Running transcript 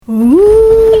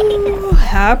Ooh,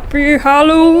 happy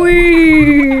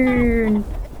Halloween!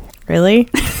 Really?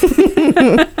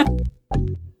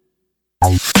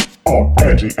 Oh,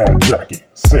 Angie and Jackie,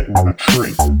 sitting in a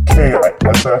tree.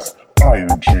 KISSING.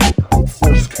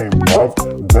 First came love,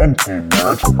 then came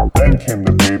marriage, then came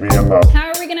the baby and the... How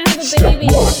are we gonna have a Step baby?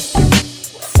 1.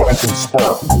 Find some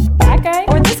sperm. That guy?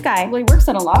 Or this guy? Well, he works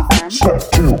at a law firm. Step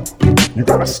 2. You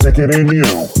gotta stick it in you.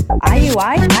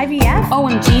 IUI? IVF?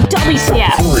 OMG,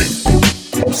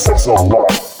 WTF. 3. Obsess a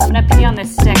lot. I'm gonna pee on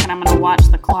this stick and I'm gonna watch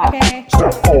the clock. Okay.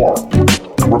 Step 4.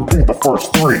 Repeat the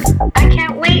first 3. I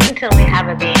can't wait until we have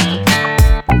a baby.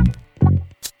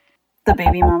 The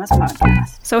Baby Mamas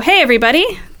Podcast. So, hey everybody,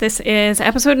 this is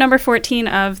episode number 14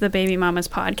 of the Baby Mamas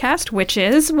Podcast, which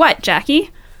is what, Jackie?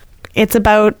 It's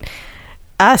about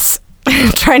us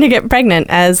trying to get pregnant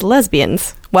as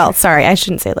lesbians. Well, sorry, I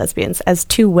shouldn't say lesbians, as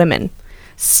two women.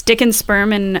 Sticking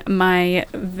sperm in my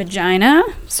vagina,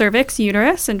 cervix,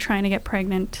 uterus, and trying to get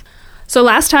pregnant. So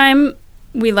last time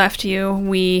we left you,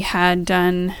 we had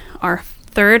done our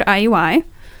third IUI.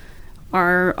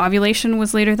 Our ovulation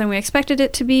was later than we expected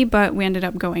it to be, but we ended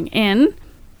up going in.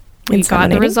 We got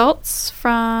the results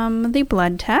from the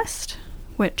blood test,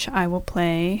 which I will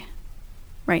play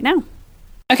right now.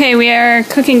 Okay, we are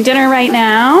cooking dinner right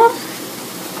now.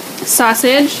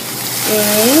 Sausage.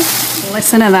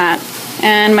 Listen to that.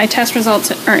 And my test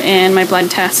results are in, my blood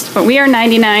test. But we are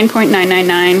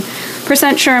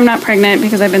 99.999% sure I'm not pregnant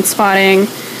because I've been spotting.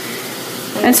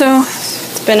 And so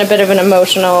It's been a bit of an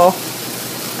emotional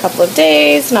couple of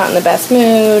days, not in the best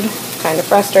mood, kind of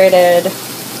frustrated.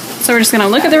 So we're just going to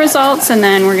look at the results and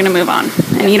then we're going to move on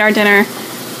and eat our dinner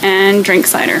and drink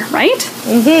cider, right?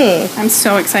 Mm-hmm. I'm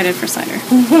so excited for cider.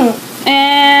 Mm-hmm.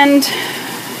 And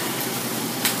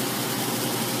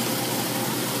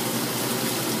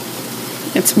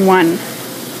it's 1.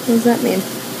 What does that mean?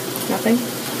 Nothing?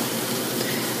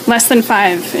 Less than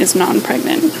 5 is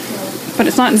non-pregnant. But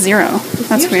it's not 0.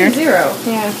 That's weird. 0.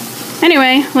 Yeah.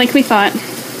 Anyway, like we thought,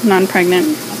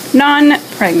 non-pregnant.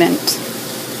 Non-pregnant.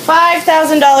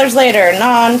 $5,000 later,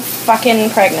 non-fucking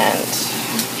pregnant.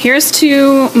 Here's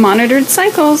to monitored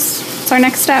cycles. It's our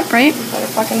next step, right? Better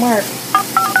fucking work.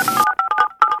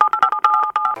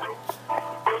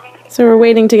 So we're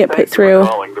waiting to get put through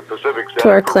to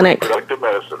our clinic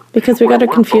because we got a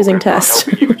confusing test.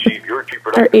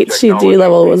 Our HCG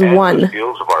level was 1,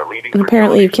 and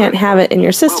apparently you can't have it in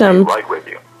your system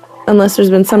unless there's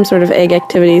been some sort of egg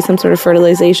activity, some sort of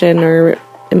fertilization or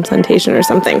implantation or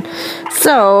something.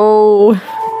 So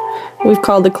we've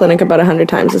called the clinic about 100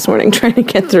 times this morning trying to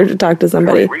get through to talk to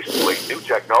somebody.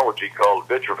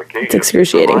 It's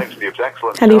excruciating.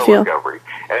 How do you feel?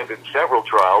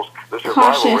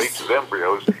 Cautious.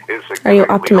 Are you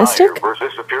optimistic?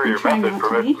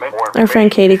 Our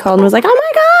friend Katie called and was like, oh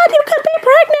my god, you could be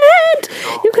pregnant!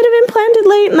 You could have implanted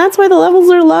late and that's why the levels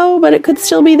are low, but it could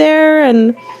still be there,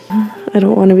 and I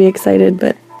don't want to be excited,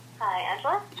 but... Hi,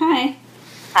 Angela. Hi.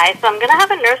 Hi, so I'm going to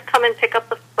have a nurse come and pick up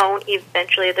the phone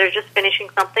eventually. They're just finishing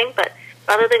something, but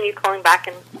rather than you calling back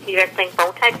and you guys playing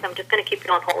phone tags, I'm just going to keep it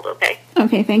on hold, okay?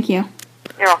 Okay, thank you.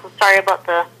 You're welcome. Sorry about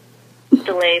the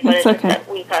delay, but It's it's okay. just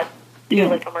that we had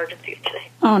two emergencies today.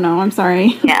 Oh no, I'm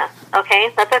sorry. Yeah,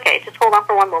 okay, that's okay. Just hold on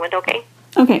for one moment, okay?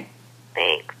 Okay.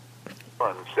 Thanks.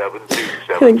 I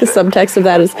think the subtext of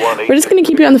that is, we're just going to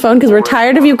keep you on the phone because we're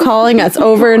tired of you calling us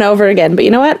over and over again. But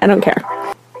you know what? I don't care.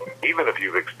 Even if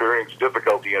you've experienced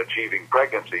difficulty in achieving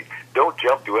pregnancy, don't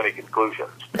jump to any conclusions.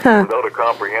 Huh. Without a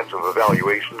comprehensive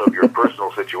evaluation of your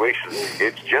personal situation,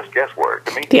 it's just guesswork.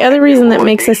 The other reason that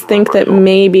makes us think that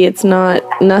maybe it's not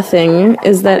nothing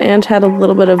is that Aunt had a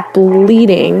little bit of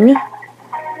bleeding,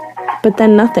 but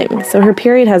then nothing. So her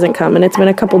period hasn't come, and it's been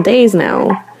a couple days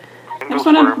now. I just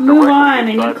want to move on.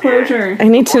 I need closure. I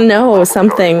need to know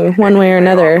something, one way or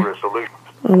another.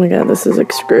 Oh my god, this is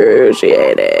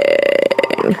excruciating.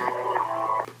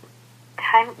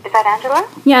 Hi, is that Angela?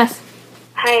 Yes.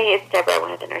 Hi, it's Deborah,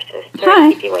 one of the nurses. Sorry Hi.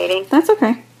 to keep you waiting. That's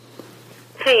okay.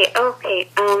 Hey, okay,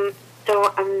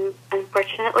 so,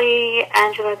 unfortunately,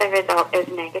 Angela, the result is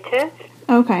negative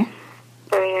Okay.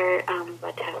 for your,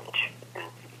 blood test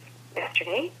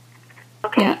yesterday.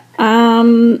 Okay. Yeah.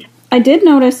 I did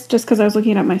notice, just because I was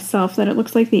looking it up myself, that it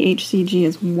looks like the HCG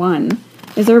is 1.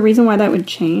 Is there a reason why that would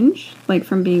change, like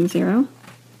from being 0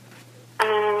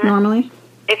 normally?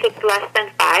 If it's less than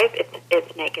 5,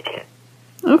 it's negative.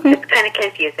 Okay. It's kind of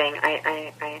confusing,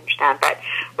 I understand, but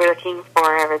we're looking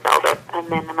for a result of a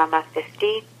minimum of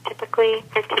 50 typically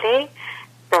for today.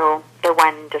 So the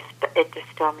 1 just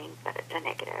still means that it's a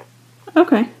negative.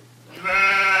 Okay.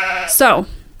 So,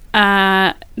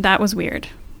 that was weird.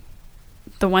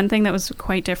 The one thing that was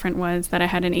quite different was that I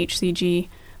had an HCG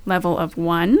level of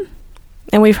 1.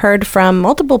 And we've heard from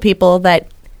multiple people that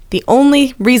the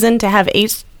only reason to have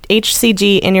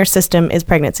HCG in your system is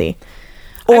pregnancy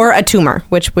or a tumor,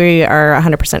 which we are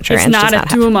 100% sure it's Ange not does a not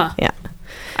have. tumor. Yeah.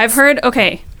 I've heard,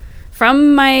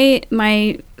 from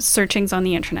my searchings on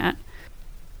the internet,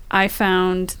 I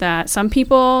found that some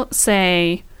people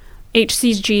say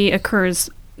HCG occurs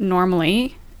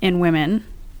normally in women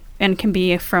and can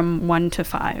be from 1 to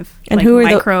 5. And like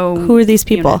who are these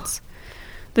people? Units.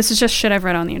 This is just shit I've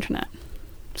read on the internet.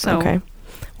 So okay.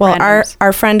 Well,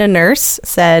 our friend a nurse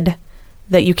said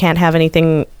that you can't have any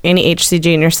HCG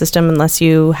in your system unless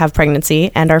you have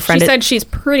pregnancy, and our friend she said she's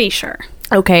pretty sure.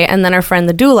 Okay, and then our friend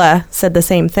the doula said the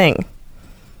same thing.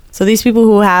 So these people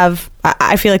who have,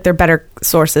 I feel like they're better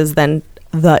sources than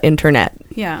the internet.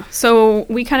 Yeah. So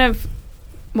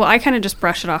I kind of just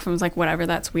brushed it off and was like, whatever,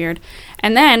 that's weird.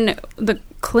 And then the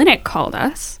clinic called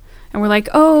us and we're like,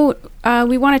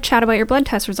 we want to chat about your blood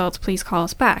test results. Please call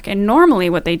us back. And normally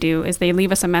what they do is they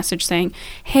leave us a message saying,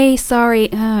 hey, sorry,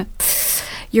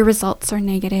 your results are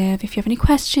negative. If you have any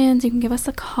questions, you can give us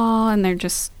a call. And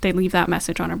they leave that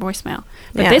message on our voicemail.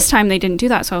 But this time they didn't do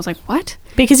that. So I was like, what?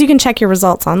 Because you can check your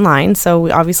results online. So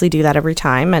we obviously do that every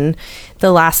time. And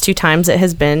the last 2 times it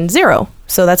has been 0.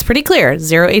 So that's pretty clear.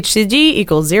 0 HCG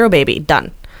equals 0 baby.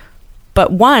 Done.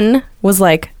 But 1 was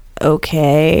like,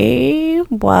 okay,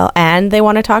 well, and they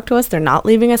want to talk to us. They're not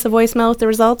leaving us a voicemail with the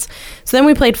results. So then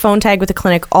we played phone tag with the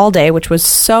clinic all day, which was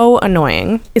so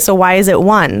annoying. So why is it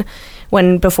 1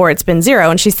 when before it's been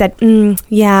 0? And she said,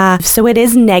 yeah, so it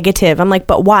is negative. I'm like,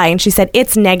 but why? And she said,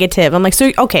 it's negative. I'm like,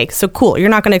 so cool. You're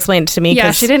not going to explain it to me. Yeah,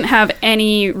 she didn't have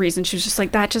any reason. She was just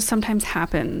like, that just sometimes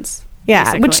happens. Yeah,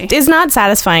 basically. Which is not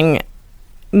satisfying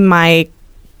my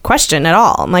question at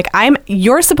all. I'm like,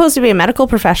 you're supposed to be a medical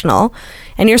professional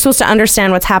and you're supposed to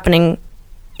understand what's happening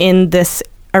in this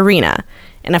arena.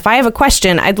 And if I have a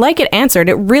question, I'd like it answered.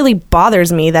 It really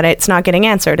bothers me that it's not getting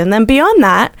answered. And then beyond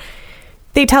that,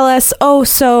 they tell us,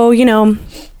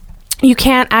 you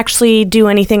can't actually do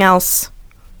anything else.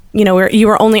 You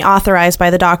were only authorized by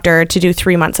the doctor to do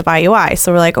 3 months of IUI.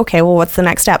 So we're like, okay, well, what's the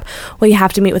next step? Well, you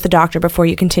have to meet with the doctor before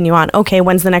you continue on. Okay,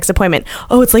 when's the next appointment?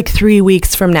 Oh, it's like 3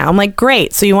 weeks from now. I'm like,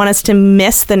 great. So you want us to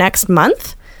miss the next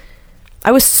month?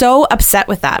 I was so upset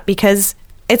with that because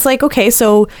it's like, okay,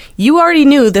 so you already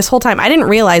knew this whole time. I didn't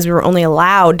realize we were only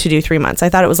allowed to do 3 months. I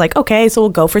thought it was like, okay, so we'll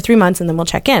go for 3 months and then we'll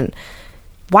check in.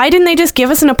 Why didn't they just give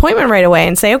us an appointment right away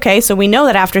and say, okay, so we know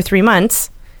that after 3 months,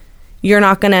 you're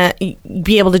not going to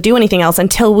be able to do anything else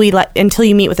until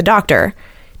you meet with a doctor,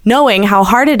 knowing how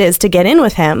hard it is to get in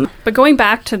with him. But going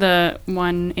back to the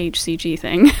 1 HCG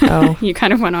thing, you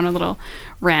kind of went on a little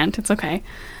rant. It's okay.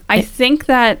 I think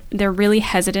that they're really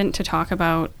hesitant to talk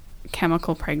about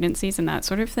chemical pregnancies and that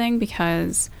sort of thing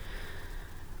because,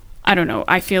 I don't know,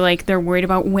 I feel like they're worried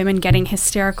about women getting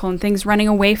hysterical and things running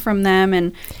away from them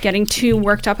and getting too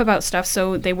worked up about stuff,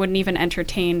 so they wouldn't even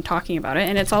entertain talking about it.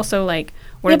 And it's also like,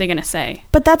 what are they going to say?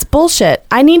 But that's bullshit.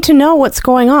 I need to know what's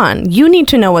going on. You need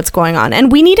to know what's going on.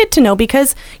 And we needed to know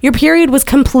because your period was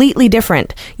completely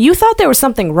different. You thought there was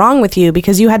something wrong with you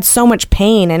because you had so much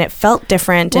pain and it felt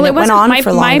different and it went on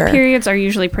for longer. My periods are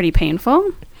usually pretty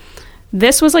painful.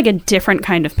 This was like a different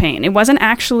kind of pain. It wasn't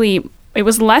actually... It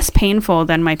was less painful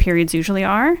than my periods usually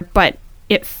are, but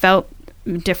it felt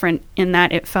different in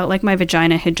that it felt like my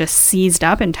vagina had just seized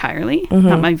up entirely. Mm-hmm.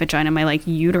 Not my vagina, my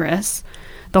uterus.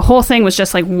 The whole thing was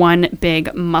just like one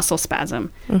big muscle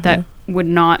spasm that would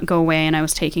not go away, and I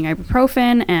was taking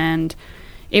ibuprofen, and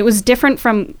it was different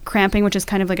from cramping, which is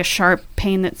kind of like a sharp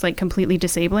pain that's like completely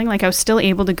disabling. Like I was still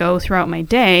able to go throughout my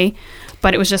day,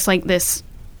 but it was just like this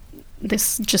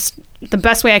just the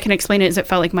best way I can explain it is it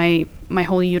felt like my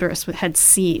whole uterus had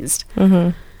seized.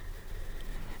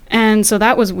 And so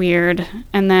that was weird.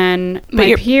 And then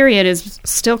my period is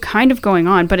still kind of going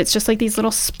on, but it's just like these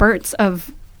little spurts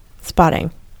of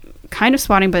spotting,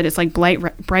 but it's like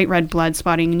bright red blood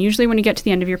spotting. And usually when you get to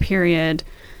the end of your period,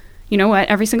 you know what,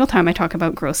 every single time I talk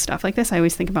about gross stuff like this, I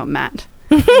always think about Matt.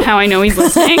 How I know he's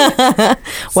listening.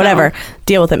 Whatever,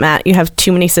 deal with it, Matt. You have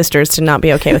too many sisters to not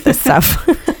be okay with this stuff.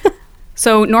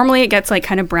 So normally it gets like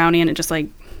kind of browny and it just like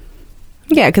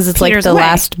because it's like the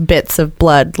last bits of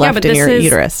blood left in your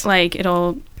uterus. Like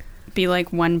it'll be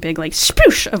like one big like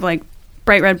spoosh of like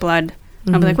bright red blood.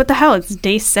 I'll be like, what the hell? It's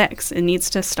day 6. It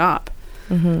needs to stop.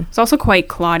 It's also quite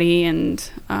clotty and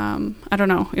I don't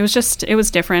know. It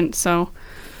was different. So,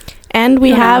 and we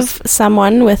have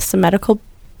someone with some medical,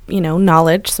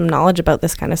 knowledge about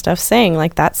this kind of stuff saying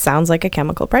like that sounds like a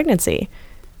chemical pregnancy.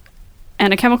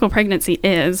 And a chemical pregnancy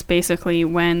is basically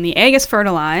when the egg is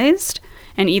fertilized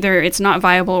and either it's not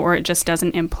viable or it just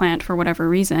doesn't implant for whatever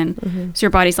reason. So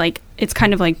your body's like, it's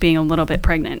kind of like being a little bit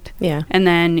pregnant. Yeah. And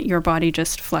then your body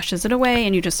just flushes it away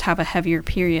and you just have a heavier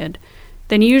period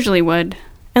than you usually would.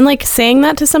 And like saying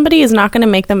that to somebody is not going to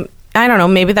make them, I don't know,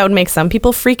 maybe that would make some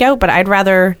people freak out, but I'd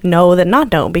rather know than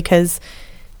not know, because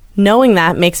knowing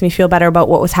that makes me feel better about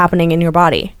what was happening in your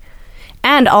body.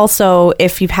 And also,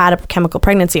 if you've had a chemical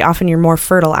pregnancy, often you're more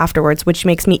fertile afterwards, which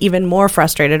makes me even more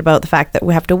frustrated about the fact that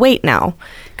we have to wait now,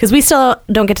 because we still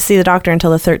don't get to see the doctor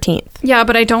until the 13th. Yeah,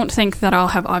 but I don't think that I'll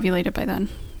have ovulated by then.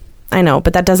 I know,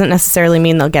 but that doesn't necessarily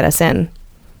mean they'll get us in.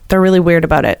 They're really weird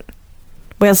about it.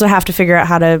 We also have to figure out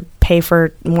how to pay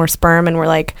for more sperm, and we're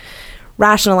like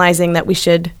rationalizing that we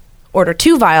should order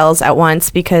 2 vials at once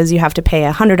because you have to pay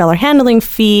 $100 handling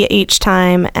fee each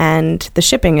time, and the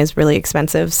shipping is really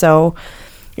expensive. So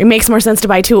it makes more sense to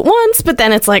buy 2 at once, but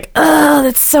then it's like, oh,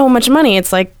 that's so much money.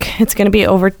 It's like, it's going to be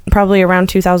over probably around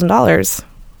 $2,000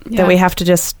 that we have to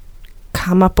just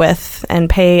come up with and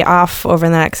pay off over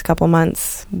the next couple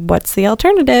months. What's the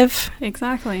alternative?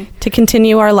 Exactly. To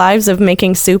continue our lives of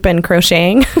making soup and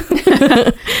crocheting.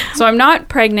 So I'm not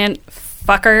pregnant,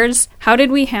 fuckers. How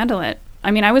did we handle it? I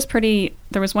mean,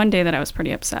 there was one day that I was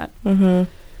pretty upset. When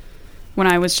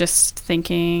I was just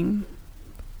thinking,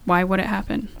 why would it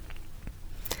happen?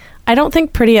 I don't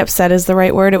think pretty upset is the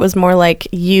right word. It was more like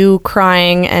you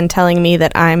crying and telling me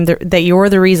that that you're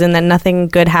the reason that nothing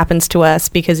good happens to us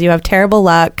because you have terrible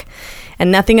luck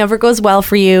and nothing ever goes well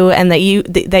for you, and that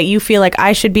you feel like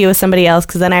I should be with somebody else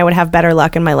because then I would have better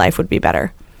luck and my life would be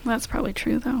better. Well, that's probably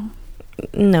true, though.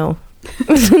 No.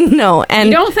 No. And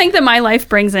you don't think that my life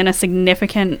brings in a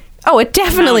significant... Oh, it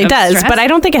definitely does, stress? But I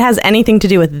don't think it has anything to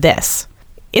do with this.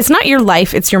 It's not your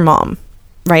life, it's your mom,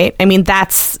 right? I mean,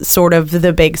 that's sort of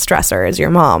the big stressor, is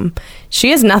your mom. She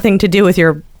has nothing to do with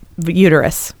your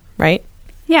uterus, right?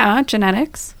 Yeah,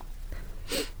 genetics.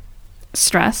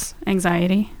 Stress,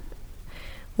 anxiety.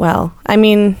 Well, I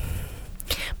mean...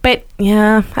 But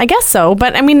yeah, I guess so.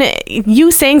 But I mean,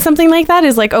 you saying something like that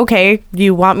is like, okay,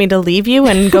 you want me to leave you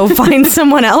and go find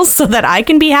someone else so that I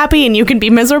can be happy and you can be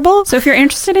miserable? So if you're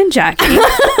interested in Jackie,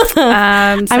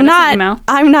 send us an email.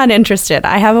 I'm not interested.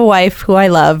 I have a wife who I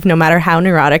love, no matter how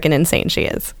neurotic and insane she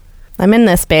is. I'm in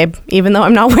this, babe. Even though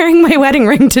I'm not wearing my wedding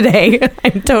ring today,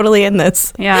 I'm totally in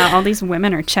this. Yeah, all these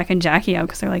women are checking Jackie out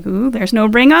because they're like, ooh, there's no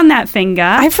ring on that finger.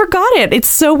 I forgot it. It's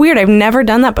so weird. I've never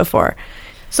done that before.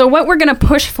 So what we're going to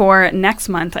push for next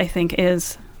month, I think,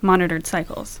 is monitored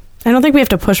cycles. I don't think we have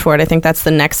to push for it. I think that's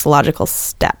the next logical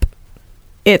step.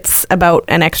 It's about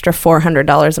an extra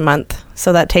 $400 a month.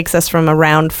 So that takes us from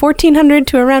around $1,400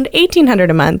 to around $1,800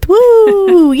 a month.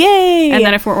 Woo! Yay! And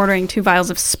then if we're ordering 2 vials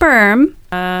of sperm,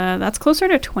 that's closer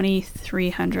to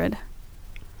 $2,300.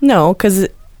 No, because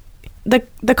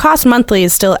the cost monthly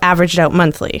is still averaged out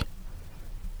monthly.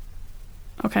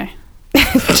 Okay.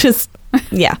 Just...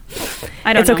 Yeah.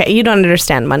 It's know. okay. You don't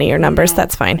understand money or numbers. No,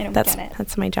 That's fine. I don't That's get it.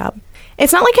 That's my job.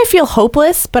 It's not like I feel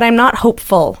hopeless, but I'm not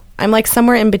hopeful. I'm like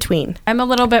somewhere in between. I'm a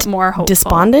little bit more hopeful.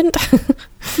 Despondent?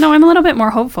 No, I'm a little bit more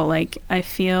hopeful. Like, I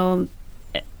feel...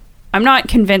 I'm not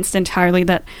convinced entirely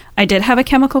that I did have a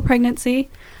chemical pregnancy.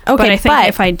 Okay, but I think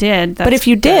if I did... But if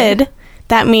you did,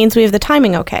 that means we have the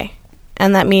timing okay.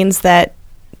 And that means that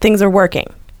things are working,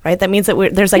 right? That means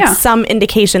that there's like some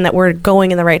indication that we're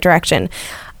going in the right direction.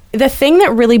 The thing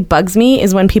that really bugs me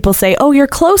is when people say, oh, you're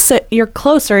closer, you're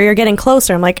getting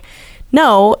closer. I'm like,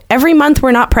 no, every month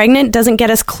we're not pregnant doesn't get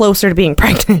us closer to being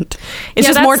pregnant. It's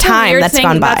just more time that's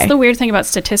gone by. That's the weird thing about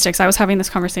statistics. I was having this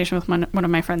conversation with one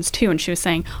of my friends too, and she was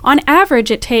saying, on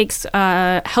average, it takes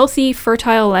healthy,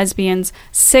 fertile lesbians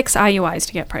 6 IUIs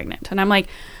to get pregnant. And I'm like,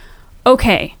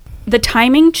 okay, the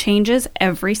timing changes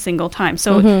every single time.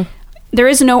 So there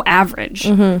is no average.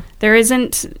 There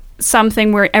isn't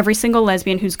something where every single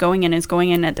lesbian who's going in is going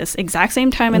in at this exact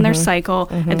same time in their cycle,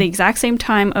 at the exact same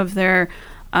time of their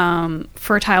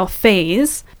fertile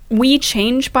phase. We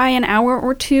change by an hour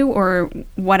or 2 or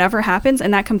whatever happens,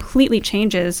 and that completely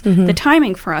changes the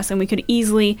timing for us, and we could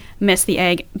easily miss the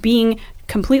egg being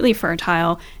completely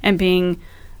fertile and being,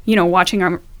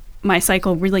 watching my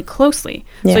cycle really closely.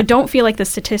 So I don't feel like the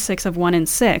statistics of 1 in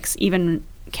 6 even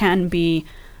can be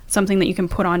something that you can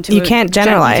put onto. You can't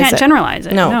generalize it. You can't generalize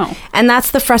it. No. And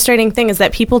that's the frustrating thing, is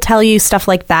that people tell you stuff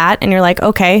like that and you're like,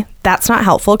 okay, that's not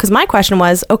helpful. Because my question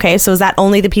was, okay, so is that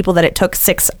only the people that it took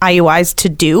 6 IUIs to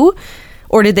do?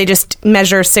 Or did they just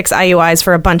measure 6 IUIs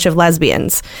for a bunch of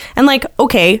lesbians? And like,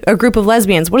 okay, a group of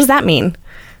lesbians, what does that mean?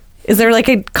 Is there like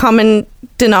a common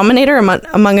denominator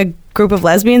among a group of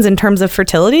lesbians in terms of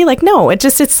fertility? Like, no,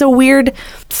 it's a weird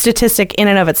statistic in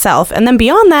and of itself. And then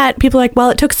beyond that, people are like,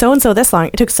 well, it took so-and-so this long.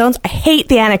 It took so-and-so. I hate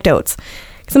the anecdotes.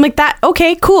 So I'm like, that,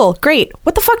 okay, cool, great.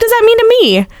 What the fuck does that mean to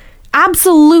me?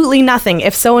 Absolutely nothing.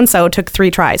 If so-and-so took 3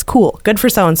 tries, cool, good for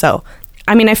so-and-so.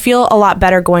 I mean, I feel a lot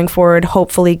better going forward,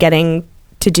 hopefully getting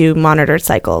to do monitored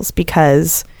cycles,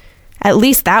 because at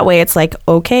least that way it's like,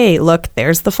 okay, look,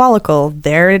 there's the follicle.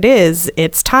 There it is.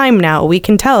 It's time now. We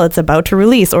can tell it's about to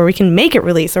release, or we can make it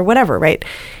release, or whatever, right?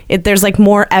 There's like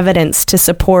more evidence to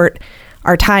support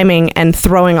our timing and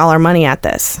throwing all our money at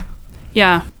this.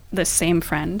 Yeah, the same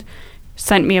friend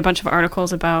sent me a bunch of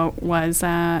articles about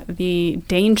the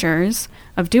dangers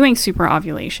of doing super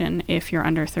ovulation if you're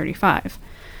under 35.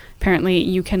 Apparently,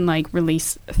 you can like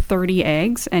release 30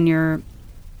 eggs, and your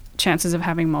chances of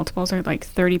having multiples are like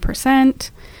 30%,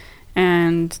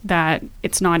 and that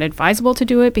it's not advisable to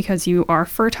do it because you are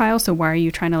fertile. So why are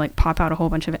you trying to like pop out a whole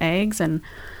bunch of eggs? And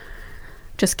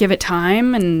just give it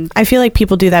time. And I feel like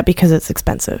people do that because it's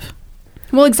expensive.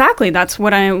 Well, exactly. That's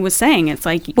what I was saying. It's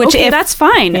like, okay, that's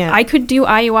fine. Yeah. I could do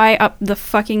IUI up the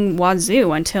fucking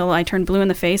wazoo until I turn blue in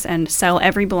the face and sell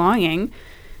every belonging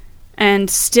and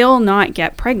still not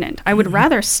get pregnant. I would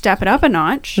rather step it up a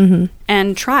notch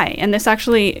and try. And this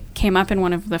actually came up in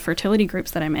one of the fertility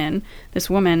groups that I'm in. This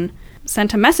woman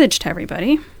sent a message to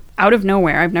everybody out of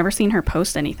nowhere. I've never seen her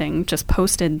post anything, just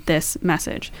posted this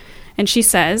message. And she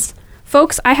says,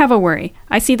 "Folks, I have a worry.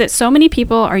 I see that so many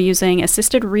people are using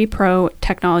assisted repro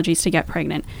technologies to get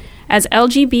pregnant. As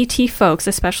LGBT folks,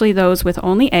 especially those with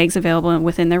only eggs available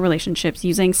within their relationships,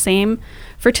 using same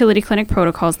fertility clinic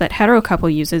protocols that hetero couple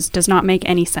uses does not make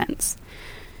any sense.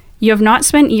 You have not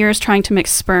spent years trying to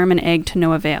mix sperm and egg to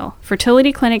no avail.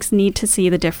 Fertility clinics need to see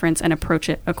the difference and approach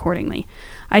it accordingly.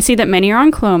 I see that many are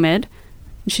on Clomid."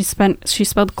 She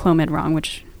spelled Clomid wrong,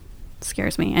 which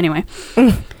scares me. Anyway.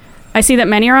 "I see that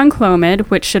many are on Clomid,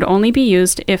 which should only be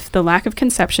used if the lack of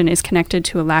conception is connected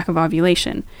to a lack of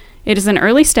ovulation. It is an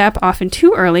early step, often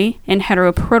too early, in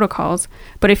hetero protocols,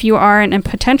 but if you are a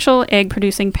potential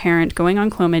egg-producing parent, going on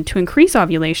Clomid to increase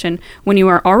ovulation when you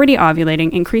are already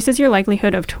ovulating increases your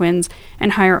likelihood of twins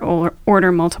and higher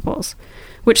order multiples,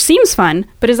 which seems fun,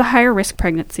 but is a higher risk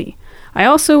pregnancy. I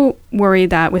also worry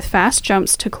that with fast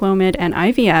jumps to Clomid and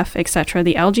IVF, etc.,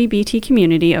 the LGBT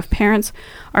community of parents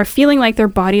are feeling like their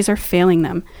bodies are failing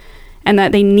them and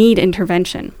that they need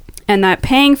intervention, and that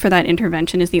paying for that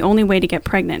intervention is the only way to get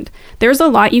pregnant. There's a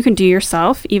lot you can do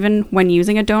yourself, even when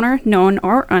using a donor, known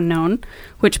or unknown,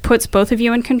 which puts both of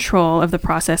you in control of the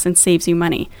process and saves you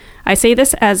money. I say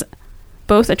this as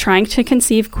both a trying to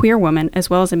conceive queer woman as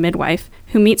well as a midwife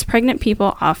who meets pregnant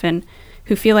people often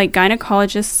who feel like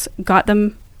gynecologists got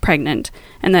them pregnant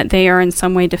and that they are in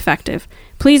some way defective.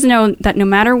 Please know that no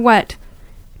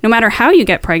matter how you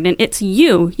get pregnant, it's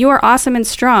you. You are awesome and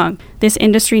strong. This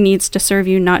industry needs to serve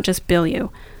you, not just bill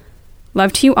you.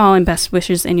 Love to you all and best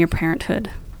wishes in your parenthood."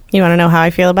 You want to know how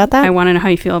I feel about that? I want to know how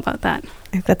you feel about that.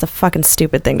 I think that's a fucking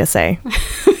stupid thing to say.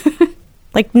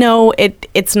 Like, no,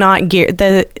 it's not geared.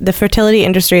 The fertility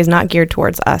industry is not geared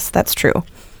towards us. That's true.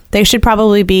 They should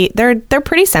probably be, they're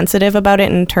pretty sensitive about it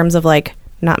in terms of like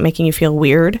not making you feel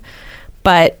weird.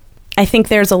 But I think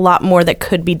there's a lot more that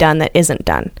could be done that isn't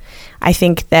done. I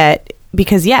think that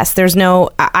because yes,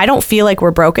 I don't feel like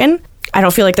we're broken. I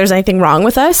don't feel like there's anything wrong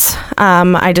with us.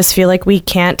 I just feel like we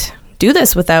can't do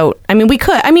this without, we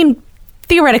could.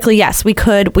 Theoretically, yes, we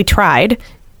could. We tried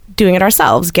doing it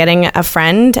ourselves, getting a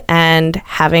friend and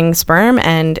having sperm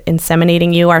and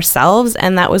inseminating you ourselves.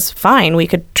 And that was fine. We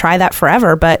could try that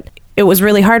forever, but it was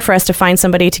really hard for us to find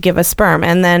somebody to give us sperm.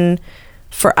 And then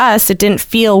for us, it didn't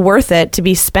feel worth it to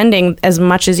be spending as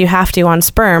much as you have to on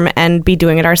sperm and be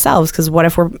doing it ourselves. Because what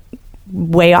if we're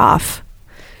way off?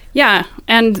 Yeah.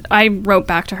 And I wrote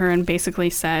back to her and basically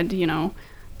said,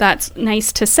 that's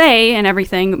nice to say and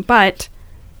everything, but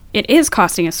it is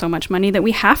costing us so much money that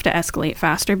we have to escalate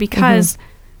faster because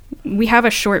we have a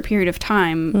short period of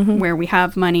time where we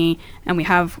have money and we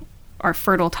have our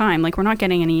fertile time. Like, we're not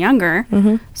getting any younger.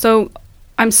 So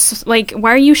I'm like,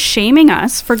 why are you shaming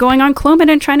us for going on Clomid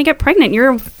and trying to get pregnant? You're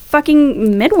a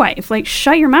fucking midwife. Like,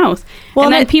 shut your mouth. Well,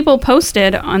 and then people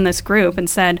posted on this group and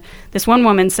said, this one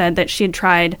woman said that she had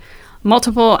tried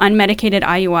multiple unmedicated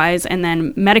IUIs and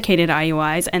then medicated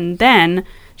IUIs, and then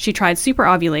she tried super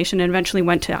ovulation and eventually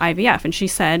went to IVF. And she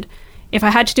said, if I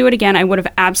had to do it again, I would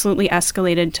have absolutely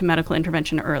escalated to medical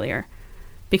intervention earlier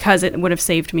because it would have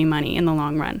saved me money in the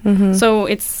long run. So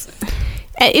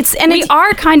we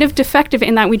are kind of defective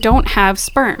in that we don't have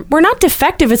sperm. We're not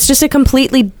defective. It's just a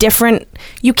completely different,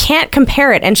 you can't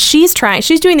compare it. And she's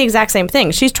doing the exact same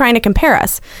thing. She's trying to compare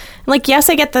us. Like,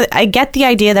 yes, I get the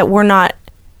idea that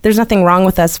there's nothing wrong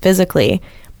with us physically,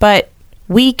 but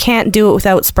we can't do it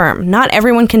without sperm. Not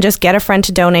everyone can just get a friend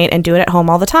to donate and do it at home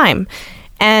all the time.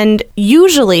 And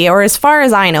usually, or as far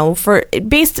as I know,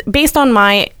 based on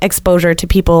my exposure to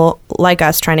people like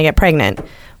us trying to get pregnant,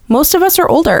 most of us are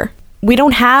older. We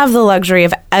don't have the luxury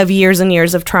of years and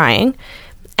years of trying.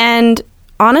 And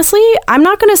honestly, I'm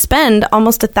not going to spend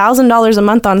almost $1,000 a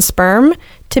month on sperm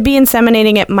to be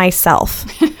inseminating it myself.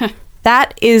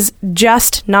 That is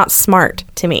just not smart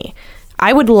to me.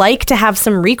 I would like to have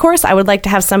some recourse. I would like to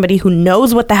have somebody who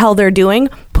knows what the hell they're doing,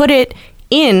 put it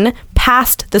in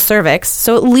past the cervix,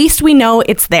 so at least we know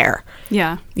it's there.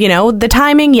 Yeah. You know, the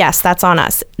timing, yes, that's on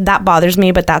us. That bothers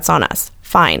me, but that's on us.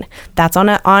 Fine. That's on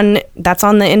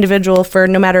the individual for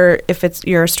no matter if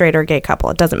you're a straight or gay couple.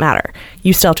 It doesn't matter.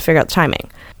 You still have to figure out the timing.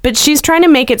 But she's trying to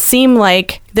make it seem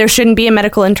like there shouldn't be a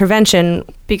medical intervention.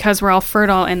 Because we're all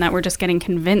fertile and that we're just getting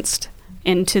convinced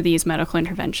into these medical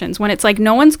interventions, when it's like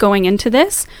no one's going into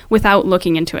this without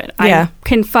looking into it. Yeah. I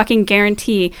can fucking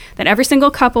guarantee that every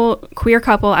single queer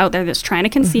couple out there that's trying to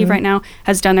conceive right now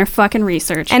has done their fucking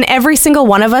research. And every single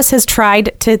one of us has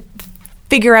tried to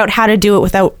figure out how to do it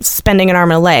without spending an arm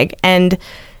and a leg. And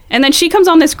then she comes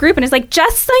on this group and is like,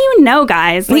 just so you know,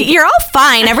 guys, like, you're all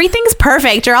fine. Everything's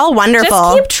perfect. You're all wonderful.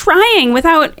 Just keep trying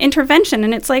without intervention.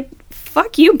 And it's like,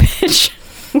 fuck you, bitch.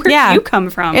 Where did you come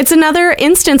from? It's another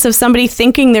instance of somebody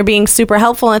thinking they're being super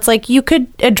helpful. It's like, you could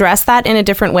address that in a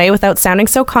different way without sounding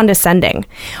so condescending.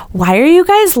 Why are you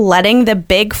guys letting the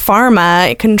big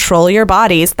pharma control your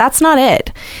bodies? That's not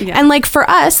it. Yeah. And like for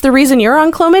us, the reason you're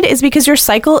on Clomid is because your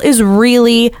cycle is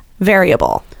really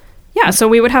variable. Yeah, so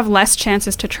we would have less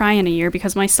chances to try in a year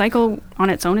because my cycle on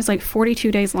its own is like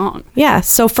 42 days long. Yeah,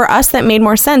 so for us that made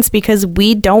more sense because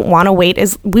we don't want to wait.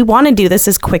 We want to do this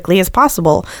as quickly as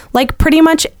possible, like pretty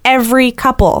much every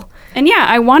couple. And yeah,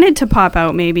 I wanted to pop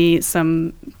out maybe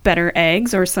some better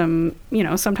eggs or some,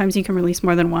 sometimes you can release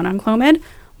more than one on Clomid.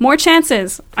 More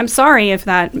chances. I'm sorry if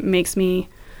that makes me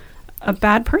a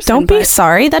bad person. Don't be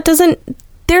sorry.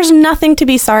 There's nothing to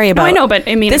be sorry about. No, I know, but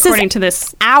I mean, according to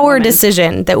this, our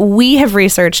decision that we have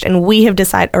researched and we have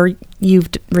decided, or you've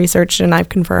researched and I've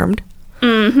confirmed,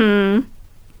 that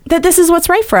this is what's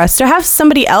right for us. To have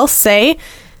somebody else say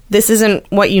this isn't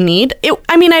what you need.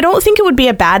 I don't think it would be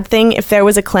a bad thing if there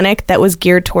was a clinic that was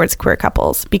geared towards queer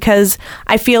couples, because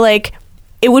I feel like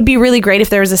it would be really great if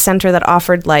there was a center that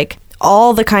offered like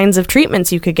all the kinds of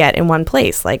treatments you could get in one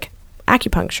place, like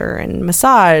acupuncture and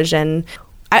massage, and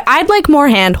I'd like more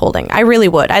hand-holding. I really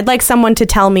would. I'd like someone to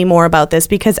tell me more about this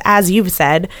because, as you've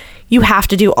said, you have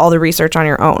to do all the research on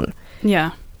your own.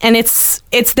 Yeah. And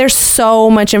there's so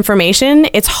much information.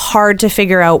 It's hard to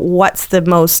figure out what's the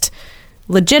most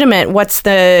legitimate, what's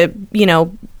the,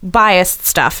 biased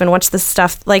stuff, and what's the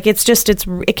stuff, like,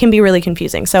 it can be really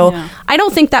confusing. So yeah. I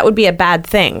don't think that would be a bad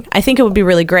thing. I think it would be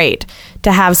really great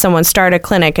to have someone start a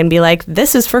clinic and be like,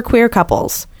 this is for queer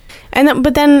couples.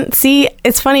 But then, see,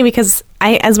 it's funny because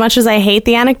as much as I hate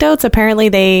the anecdotes, apparently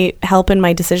they help in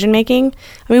my decision making.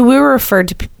 I mean, we were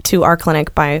referred to our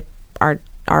clinic by our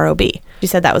ROB. She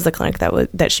said that was the clinic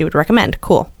that she would recommend.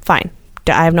 Cool, fine.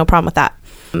 I have no problem with that.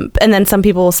 And then some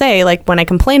people will say, like, when I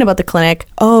complain about the clinic,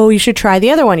 oh, you should try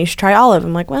the other one. You should try Olive.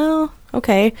 I'm like, well,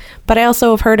 okay. But I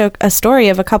also have heard a story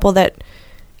of a couple that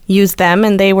used them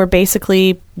and they were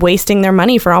basically wasting their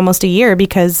money for almost a year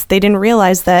because they didn't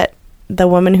realize that the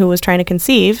woman who was trying to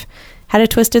conceive had a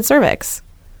twisted cervix.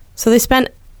 So they spent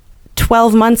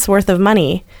 12 months worth of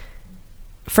money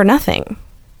for nothing.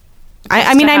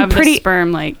 I'm pretty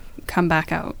sperm like come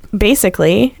back out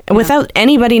basically without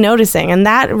anybody noticing, and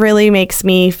that really makes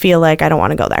me feel like I don't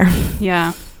want to go there.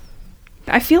 Yeah.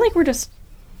 I feel like we're just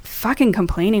fucking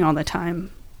complaining all the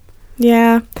time.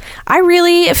 Yeah. I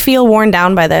really feel worn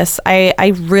down by this.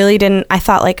 I really didn't. I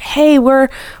thought like, hey, our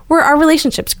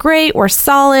relationship's great. We're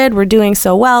solid. We're doing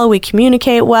so well. We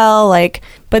communicate well. Like,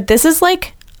 but this is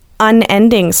like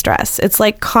unending stress. It's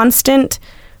like constant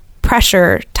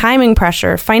pressure, timing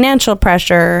pressure, financial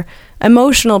pressure,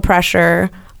 emotional pressure.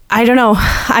 I don't know.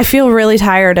 I feel really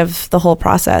tired of the whole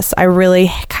process. I really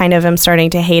kind of am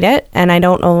starting to hate it. And I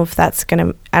don't know if that's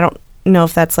know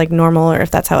if that's like normal or if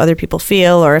that's how other people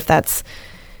feel or if that's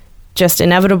just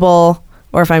inevitable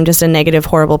or if I'm just a negative,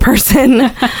 horrible person.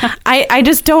 I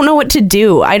just don't know what to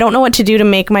do. I don't know what to do to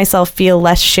make myself feel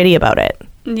less shitty about it.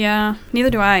 Yeah, neither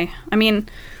do I. I mean,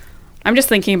 I'm just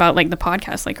thinking about like the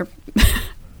podcast, like are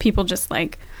people just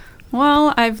like,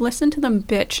 well, I've listened to them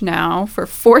bitch now for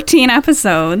 14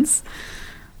 episodes.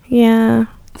 Yeah.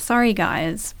 Sorry,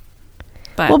 guys.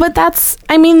 But that's,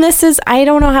 this is, I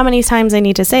don't know how many times I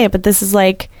need to say it, but this is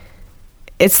like,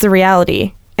 it's the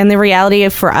reality. And the reality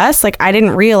for us, like, I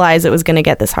didn't realize it was going to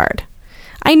get this hard.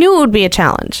 I knew it would be a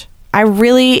challenge. I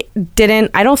really didn't.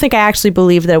 I don't think I actually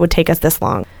believed that it would take us this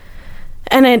long.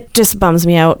 And it just bums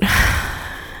me out.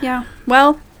 Yeah.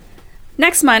 Well,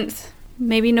 next month,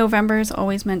 maybe November is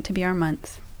always meant to be our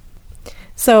month.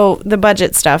 So the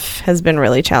budget stuff has been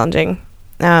really challenging.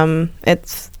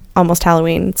 It's almost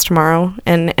Halloween. It's tomorrow.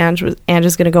 And Ange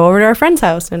is going to go over to our friend's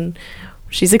house. And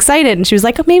she's excited. And she was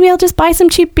like, oh, maybe I'll just buy some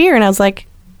cheap beer. And I was like,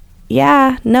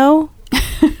 yeah, no.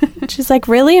 She's like,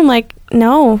 really? I'm like,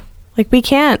 no. Like, we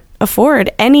can't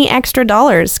afford any extra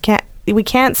dollars. We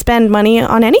can't spend money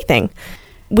on anything.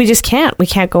 We just can't. We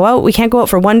can't go out. We can't go out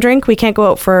for one drink. We can't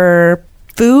go out for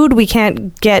food. We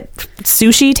can't get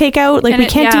sushi takeout. Like, we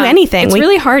can't do anything. It's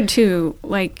really hard to,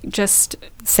 like, just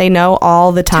say no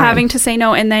all the time. Having to say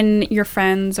no, and then your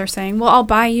friends are saying, well, I'll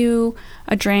buy you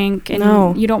a drink.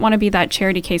 And you don't want to be that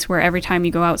charity case where every time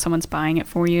you go out, someone's buying it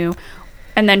for you.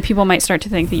 And then people might start to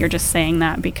think that you're just saying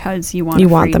that because you want a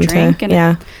free drink.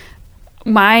 And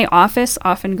my office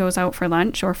often goes out for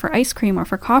lunch or for ice cream or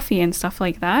for coffee and stuff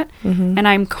like that. Mm-hmm. And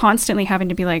I'm constantly having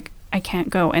to be like, I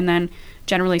can't go. And then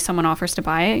generally someone offers to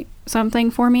buy something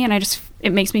for me. And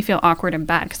it makes me feel awkward and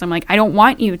bad because I'm like, I don't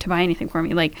want you to buy anything for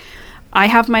me. Like, I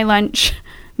have my lunch.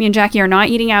 Me and Jackie are not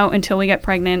eating out until we get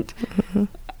pregnant. Mm-hmm.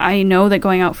 I know that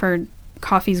going out for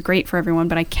coffee is great for everyone,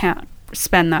 but I can't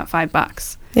spend that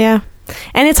 $5. Yeah.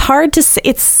 And it's hard to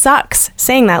it sucks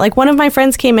saying that. Like, one of my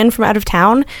friends came in from out of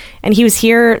town and he was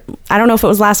here. I don't know if it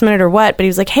was last minute or what, but he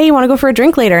was like, hey, you want to go for a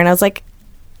drink later? And I was like,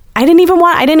 I didn't even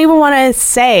want to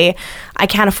say I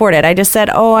can't afford it. I just said,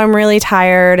 oh, I'm really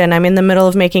tired and I'm in the middle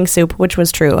of making soup, which was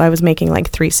true. I was making like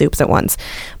 3 soups at once.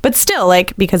 But still,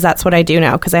 like, because that's what I do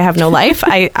now because I have no life.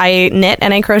 I knit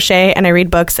and I crochet and I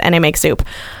read books and I make soup.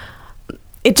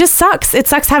 It just sucks. It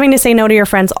sucks having to say no to your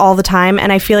friends all the time.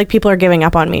 And I feel like people are giving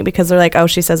up on me because they're like, oh,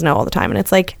 she says no all the time. And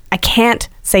it's like, I can't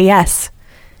say yes.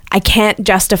 I can't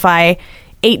justify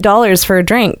 $8 for a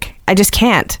drink. I just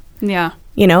can't. Yeah.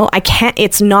 You know, I can't.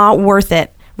 It's not worth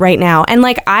it right now. And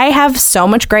like, I have so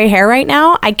much gray hair right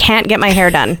now. I can't get my hair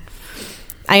done.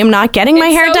 I am not getting my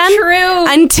hair done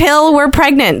until we're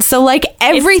pregnant. So like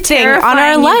everything on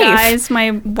our life. Guys,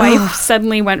 my wife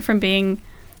suddenly went from being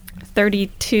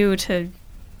 32 to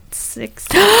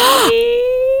 60.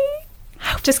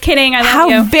 Just kidding. I love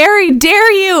you. How very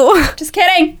dare you? Just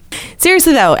kidding.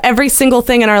 Seriously though, every single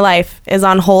thing in our life is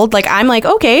on hold. Like, I'm like,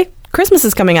 okay, Christmas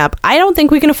is coming up. I don't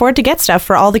think we can afford to get stuff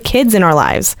for all the kids in our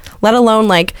lives, let alone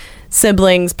like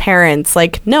siblings, parents.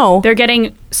 Like, no. They're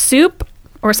getting soup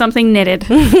or something knitted.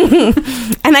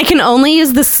 And I can only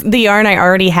use the yarn I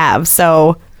already have.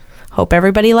 So hope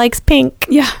everybody likes pink.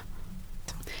 Yeah.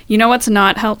 You know what's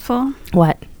not helpful?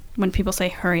 What? When people say,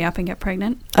 hurry up and get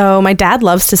pregnant. Oh, my dad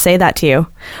loves to say that to you.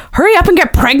 Hurry up and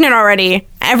get pregnant already.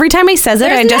 Every time he says it,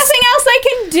 There's nothing else I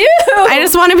can do. I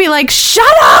just want to be like, shut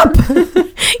up.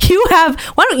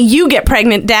 Why don't you get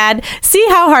pregnant, Dad? See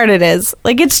how hard it is.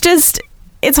 Like,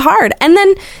 it's hard. And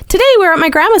then today we were at my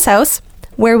grandma's house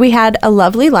where we had a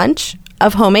lovely lunch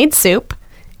of homemade soup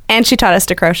and she taught us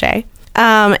to crochet.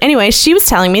 Anyway, she was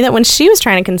telling me that when she was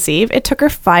trying to conceive, it took her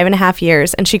 5.5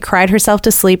 years and she cried herself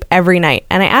to sleep every night.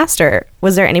 And I asked her,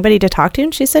 was there anybody to talk to?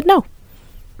 And she said no.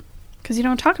 Because you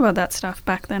don't talk about that stuff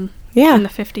back then. Yeah. In the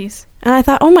 50s. And I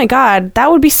thought, oh my God, that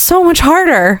would be so much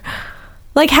harder.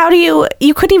 Like, how do you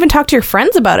couldn't even talk to your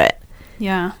friends about it.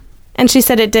 Yeah. And she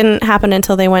said it didn't happen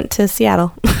until they went to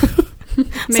Seattle.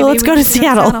 So let's go to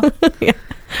Seattle. Yeah.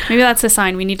 Maybe that's a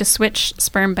sign. We need to switch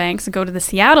sperm banks and go to the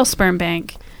Seattle sperm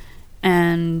bank.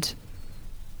 And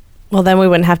well, then we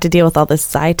wouldn't have to deal with all this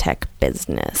Zytec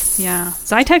business. Yeah.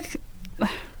 Zytec.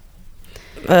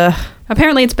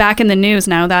 Apparently it's back in the news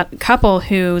now. That couple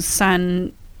whose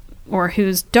son or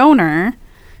whose donor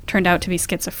turned out to be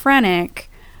schizophrenic.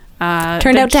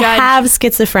 Turned out to have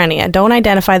schizophrenia. Don't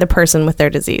identify the person with their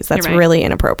disease. That's really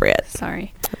inappropriate.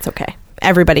 Sorry. That's okay.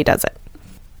 Everybody does it.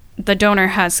 The donor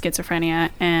has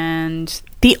schizophrenia, and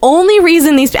the only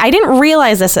reason I didn't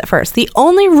realize this at first. The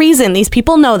only reason these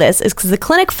people know this is because the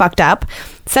clinic fucked up,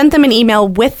 sent them an email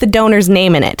with the donor's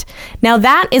name in it. Now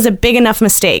that is a big enough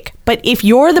mistake. But if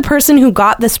you're the person who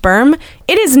got the sperm,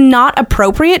 it is not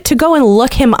appropriate to go and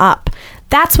look him up.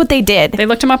 That's what they did. They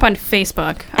looked him up on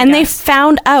Facebook. And they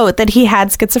found out that he had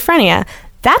schizophrenia.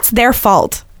 That's their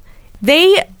fault.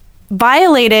 They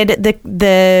violated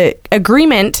the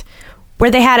agreement where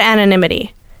they had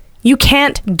anonymity. You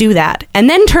can't do that. And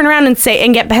then turn around and say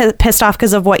and get pissed off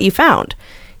because of what you found.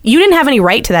 You didn't have any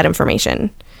right to that information.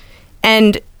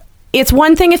 And it's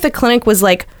one thing if the clinic was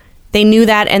like, they knew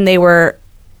that and they were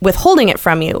withholding it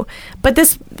from you. But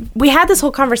we had this whole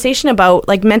conversation about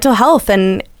like mental health,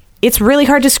 and it's really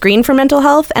hard to screen for mental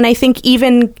health. And I think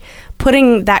even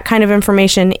putting that kind of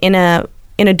information in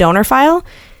a donor file,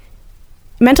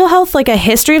 mental health, like a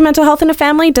history of mental health in a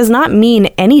family, does not mean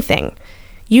anything.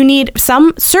 You need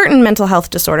some certain mental health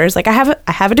disorders. Like I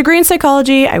have a degree in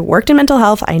psychology. I worked in mental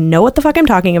health. I know what the fuck I'm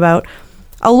talking about.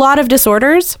 A lot of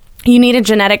disorders, you need a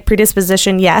genetic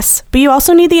predisposition, yes, but you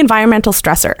also need the environmental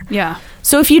stressor. Yeah.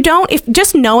 So if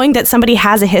just knowing that somebody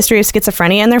has a history of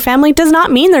schizophrenia in their family does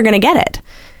not mean they're going to get it.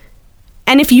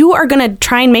 And if you are going to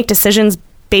try and make decisions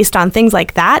based on things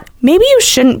like that, maybe you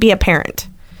shouldn't be a parent,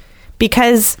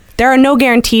 because there are no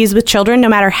guarantees with children, no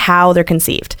matter how they're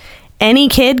conceived. Any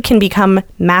kid can become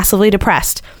massively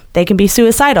depressed. They can be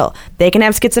suicidal. They can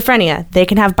have schizophrenia. They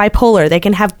can have bipolar. They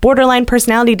can have borderline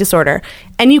personality disorder.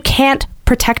 And you can't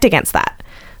protect against that.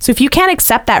 So if you can't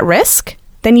accept that risk,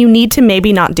 then you need to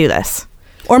maybe not do this.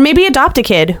 Or maybe adopt a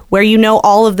kid where you know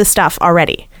all of the stuff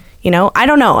already. You know, I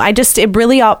don't know.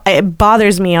 It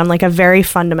bothers me on like a very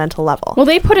fundamental level. Well,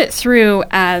 they put it through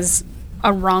as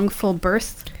a wrongful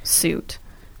birth suit,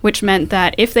 which meant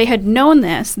that if they had known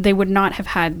this, they would not have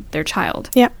had their child.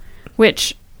 Yeah.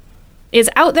 Which is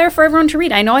out there for everyone to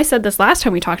read. I know I said this last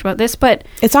time we talked about this, but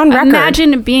it's on record.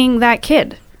 Imagine being that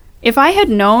kid. If I had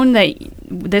known that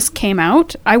this came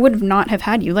out, I would not have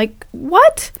had you. Like,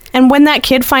 what? And when that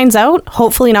kid finds out,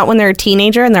 hopefully not when they're a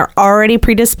teenager and they're already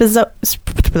predisposed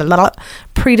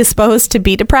to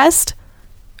be depressed,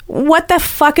 what the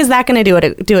fuck is that going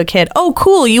to do a kid? Oh,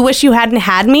 cool. You wish you hadn't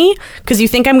had me because you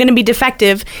think I'm going to be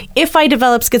defective if I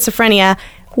develop schizophrenia,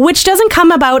 which doesn't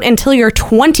come about until you're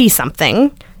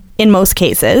 20-something in most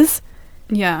cases.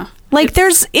 Yeah. Like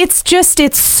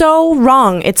it's so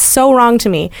wrong. It's so wrong to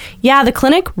me. Yeah, the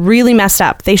clinic really messed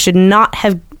up. They should not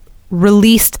have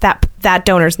released that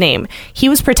donor's name. He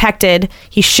was protected.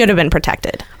 He should have been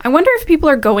protected. I wonder if people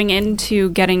are going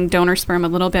into getting donor sperm a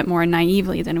little bit more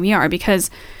naively than we are, because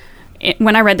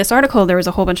when I read this article, there was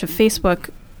a whole bunch of Facebook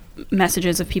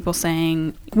messages of people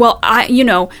saying, well, I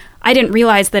didn't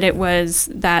realize that it was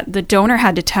that the donor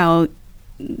had to tell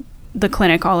the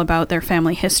clinic all about their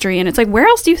family history. And it's like, where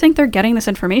else do you think they're getting this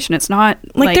information? It's not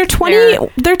like they're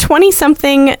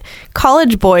 20-something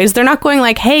college boys. They're not going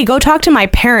like, hey, go talk to my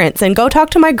parents and go talk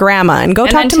to my grandma and go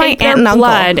talk to my aunt and uncle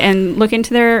and look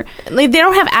into their... They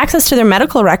don't have access to their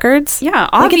medical records. Yeah,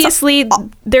 obviously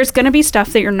there's going to be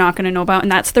stuff that you're not going to know about,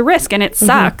 and that's the risk. And it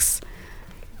sucks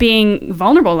being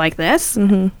vulnerable like this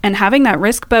and having that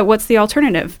risk. But what's the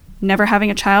alternative? Never having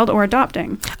a child or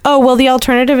adopting. Oh, well, the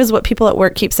alternative is what people at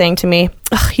work keep saying to me.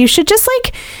 Ugh, you should just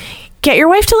get your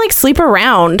wife to sleep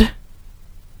around.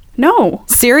 No.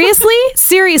 Seriously?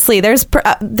 Seriously.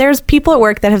 There's people at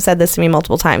work that have said this to me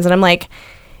multiple times, and I'm like,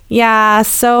 yeah,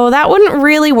 so that wouldn't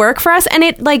really work for us. And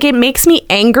it makes me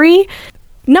angry.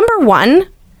 Number one,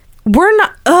 we're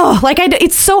not,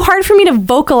 it's so hard for me to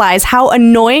vocalize how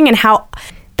annoying and how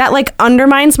that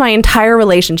undermines my entire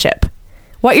relationship.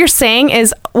 What you're saying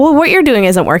is, well, what you're doing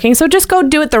isn't working, so just go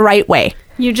do it the right way.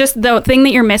 The thing that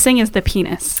you're missing is the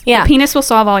penis. Yeah. The penis will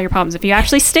solve all your problems. If you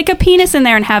actually stick a penis in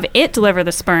there and have it deliver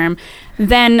the sperm,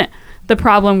 then the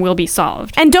problem will be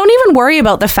solved. And don't even worry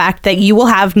about the fact that you will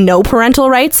have no parental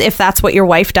rights if that's what your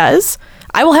wife does.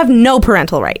 I will have no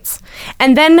parental rights.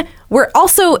 And then we're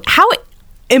also, how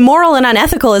immoral and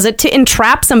unethical is it to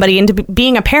entrap somebody into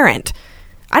being a parent?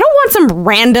 I don't want some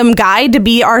random guy to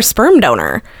be our sperm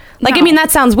donor. No. I mean, that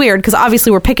sounds weird because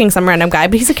obviously we're picking some random guy,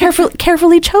 but he's a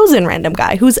carefully chosen random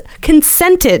guy who's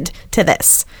consented to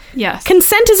this. Yes.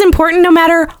 Consent is important no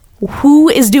matter who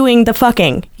is doing the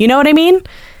fucking. You know what I mean?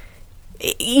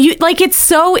 It's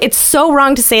so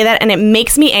wrong to say that, and it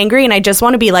makes me angry, and I just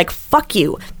want to be like, fuck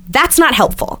you. That's not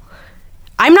helpful.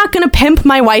 I'm not going to pimp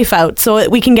my wife out so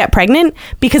that we can get pregnant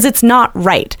because it's not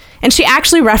right. And she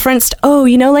actually referenced, on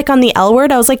the L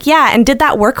word. I was like, yeah, and did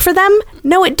that work for them?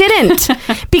 No, it didn't.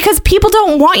 Because people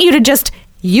don't want you to just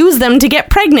use them to get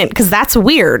pregnant because that's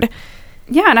weird.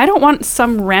 Yeah, and I don't want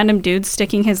some random dude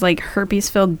sticking his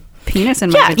herpes-filled penis in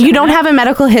my vagina. You don't have a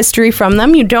medical history from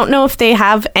them. You don't know if they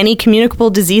have any communicable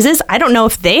diseases. I don't know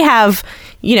if they have...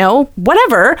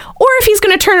 whatever, or if he's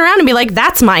going to turn around and be like,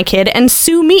 that's my kid, and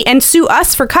sue me and sue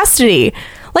us for custody.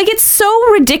 It's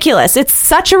so ridiculous. It's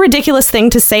such a ridiculous thing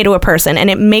to say to a person, and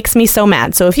it makes me so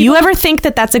mad. So if you ever think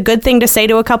that that's a good thing to say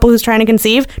to a couple who's trying to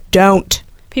conceive, don't.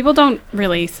 People don't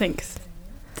really think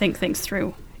things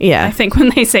through. Yeah. I think when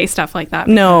they say stuff like that.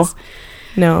 No.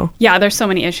 Yeah, there's so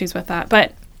many issues with that.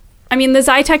 But, I mean, the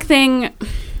Zytec thing,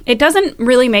 it doesn't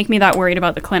really make me that worried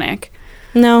about the clinic.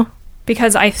 No.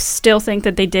 Because I still think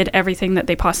that they did everything that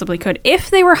they possibly could. If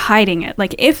they were hiding it,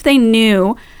 if they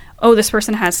knew, oh, this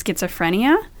person has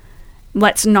schizophrenia,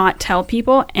 let's not tell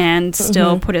people and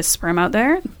still put his sperm out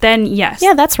there, then yes.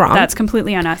 Yeah, that's wrong. That's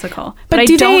completely unethical. But I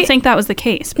don't think that was the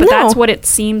case. But that's what it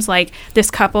seems like this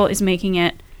couple is making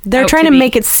it They're trying to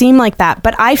make it seem like that,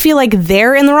 but I feel like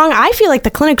they're in the wrong. I feel like the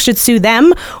clinic should sue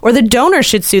them, or the donor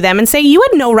should sue them and say, you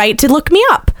had no right to look me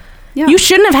up. Yeah. You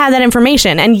shouldn't have had that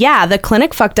information. And yeah, the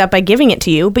clinic fucked up by giving it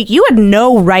to you, but you had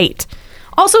no right.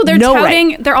 Also, they're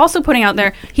they're also putting out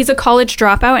there, he's a college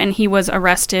dropout and he was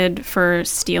arrested for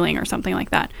stealing or something like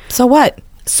that. So what?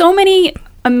 So many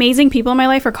amazing people in my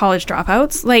life are college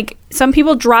dropouts. Like, some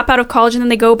people drop out of college and then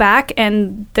they go back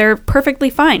and they're perfectly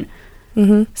fine.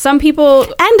 Mm-hmm. Some people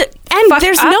and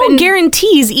there's no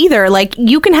guarantees either. Like,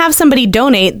 you can have somebody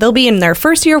donate, they'll be in their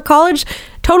first year of college,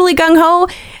 totally gung-ho,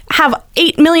 have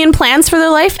 8 million plans for their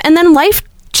life, and then life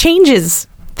changes.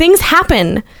 Things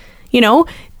happen. You know,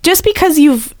 just because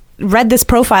you've read this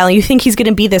profile and you think he's going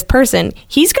to be this person,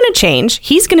 he's going to change.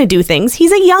 He's going to do things.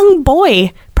 He's a young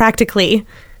boy, practically.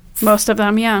 Most of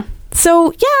them, yeah.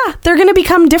 So, yeah, they're going to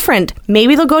become different.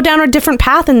 Maybe they'll go down a different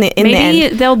path in the end.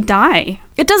 Maybe they'll die.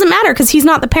 It doesn't matter because he's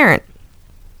not the parent.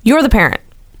 You're the parent.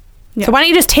 Yep. So why don't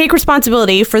you just take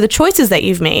responsibility for the choices that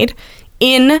you've made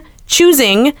in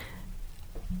choosing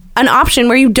an option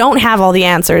where you don't have all the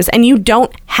answers and you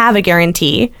don't have a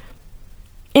guarantee,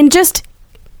 and just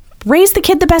raise the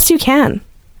kid the best you can.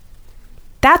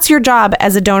 That's your job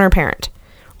as a donor parent.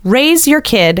 Raise your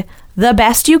kid the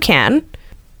best you can.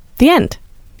 The end.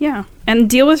 Yeah, and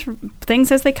deal with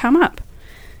things as they come up.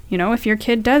 You know, if your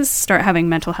kid does start having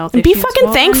mental health issues, be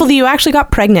fucking thankful that you actually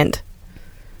got pregnant.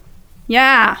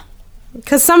 Yeah.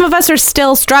 Because some of us are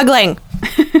still struggling.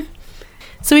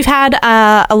 So we've had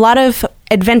a lot of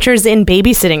adventures in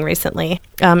babysitting recently.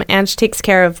 Ange takes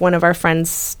care of one of our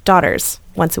friends' daughters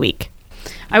once a week.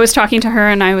 I was talking to her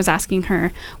and I was asking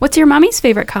her, what's your mommy's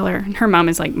favorite color? And her mom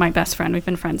is like my best friend. We've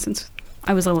been friends since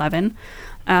I was 11.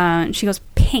 And she goes,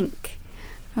 pink.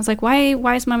 I was like,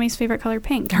 why is mommy's favorite color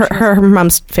pink? Her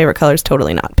mom's favorite color is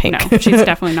totally not pink. No, she's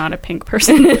definitely not a pink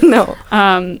person. No.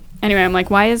 Anyway, I'm like,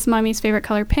 why is mommy's favorite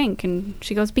color pink? And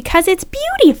she goes, because it's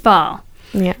beautiful.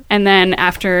 Yeah. And then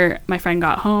after my friend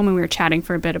got home and we were chatting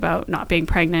for a bit about not being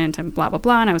pregnant and blah, blah,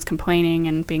 blah, and I was complaining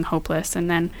and being hopeless. And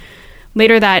then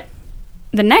later the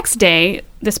next day,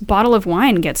 this bottle of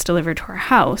wine gets delivered to our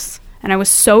house. And I was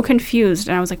so confused.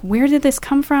 And I was like, where did this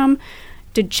come from?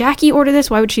 Did Jackie order this?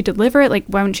 Why would she deliver it? Like,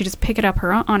 why wouldn't she just pick it up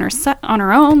on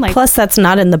her own? Like, plus, that's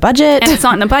not in the budget. And it's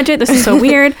not in the budget. This is so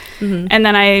weird. Mm-hmm. And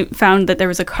then I found that there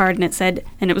was a card and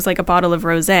it was like a bottle of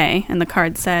rosé. And the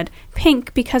card said,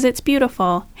 pink because it's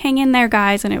beautiful. Hang in there,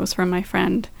 guys. And it was from my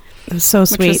friend. It was so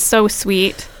sweet. Which was so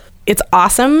sweet. It's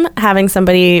awesome having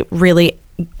somebody really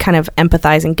kind of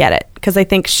empathize and get it. Because I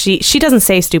think she doesn't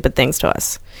say stupid things to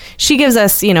us. She gives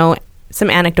us, you know, some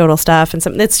anecdotal stuff and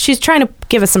she's trying to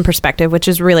give us some perspective, which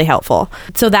is really helpful.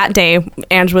 So that day,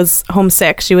 Ange was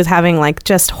homesick. She was having like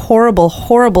just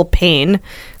horrible pain.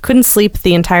 Couldn't sleep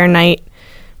the entire night,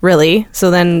 really. So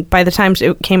then by the time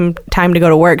it came time to go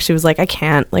to work, she was like, I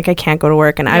can't go to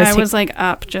work. And I was like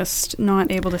up, just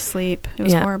not able to sleep. It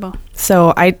was horrible.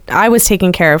 So I was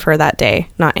taking care of her that day,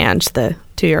 not Ange, the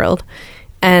 2-year-old.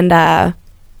 And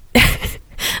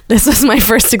this was my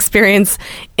first experience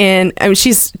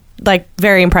she's like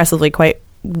very impressively quite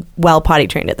well potty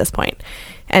trained at this point.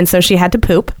 And so she had to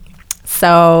poop.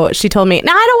 So she told me,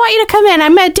 no, I don't want you to come in.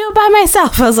 I'm going to do it by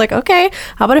myself. I was like, okay,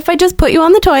 how about if I just put you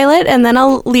on the toilet and then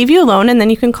I'll leave you alone and then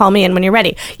you can call me in when you're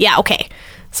ready. Yeah, okay.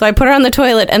 So I put her on the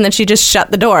toilet and then she just shut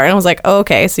the door. And I was like, oh,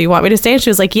 okay, so you want me to stay? And she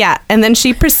was like, yeah. And then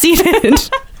she proceeded...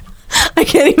 I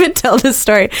can't even tell this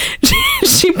story.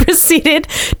 She proceeded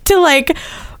to like...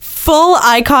 full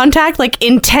eye contact, like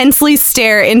intensely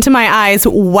stare into my eyes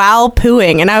while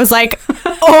pooing. And I was like,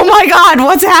 oh my God,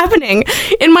 what's happening?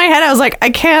 In my head, I was like, I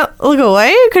can't look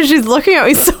away because she's looking at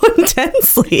me so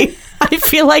intensely. I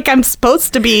feel like I'm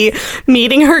supposed to be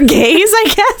meeting her gaze,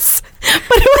 I guess.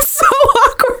 But it was so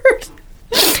awkward.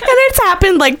 And it's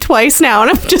happened like twice now. And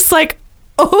I'm just like,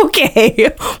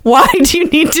 okay, why do you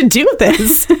need to do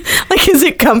this? Like, is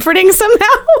it comforting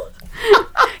somehow?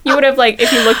 You would have, like,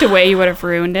 if you looked away, you would have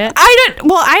ruined it. I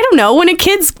don't know. When a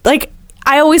kid's, like,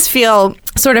 I always feel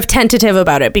sort of tentative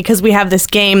about it because we have this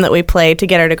game that we play to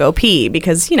get her to go pee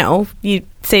because, you know, you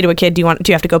say to a kid, do you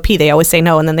have to go pee? They always say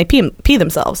no, and then they pee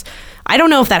themselves. I don't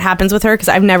know if that happens with her because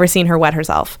I've never seen her wet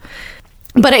herself.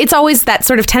 But it's always that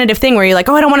sort of tentative thing where you're like,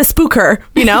 oh, I don't want to spook her,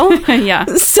 you know? Yeah.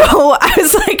 So I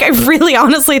was like, I really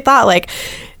honestly thought, like...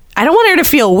 I don't want her to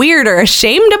feel weird or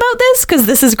ashamed about this because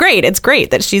this is great. It's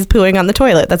great that she's pooing on the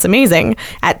toilet. That's amazing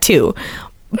at 2.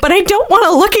 But I don't want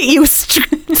to look at you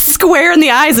square in the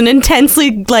eyes and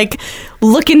intensely like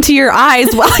look into your eyes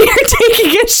while you're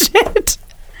taking a shit.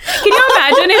 Can you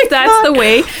imagine if that's the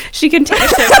way she can take a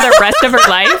shit for the rest of her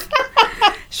life?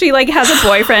 She like has a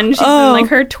boyfriend. She's in like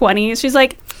her 20s. She's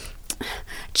like,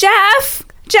 Jeff,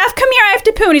 Jeff, come here, I have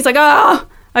to poo. And he's like, oh,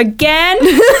 again?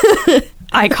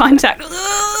 Eye contact.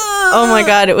 Oh my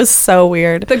God, it was so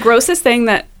weird. The grossest thing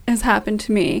that has happened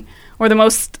to me, or the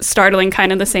most startling,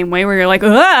 kind of the same way where you're like,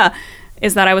 ugh,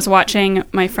 is that I was watching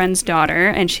my friend's daughter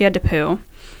and she had to poo.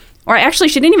 Or actually,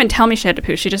 she didn't even tell me she had to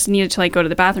poo. She just needed to like go to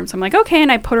the bathroom. So I'm like, okay.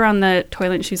 And I put her on the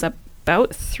toilet and she's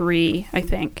about 3, I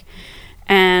think.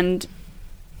 And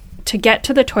to get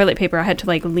to the toilet paper, I had to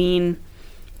like lean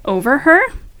over her.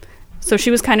 So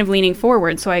she was kind of leaning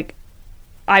forward. So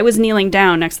I was kneeling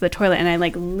down next to the toilet and I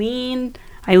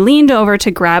leaned over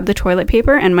to grab the toilet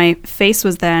paper, and my face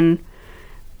was then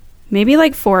maybe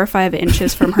like 4 or 5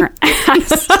 inches from her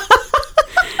ass.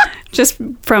 Just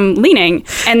from leaning.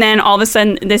 And then all of a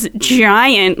sudden this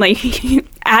giant like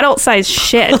adult-sized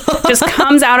shit just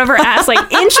comes out of her ass like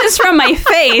inches from my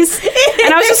face.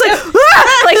 And I was just like,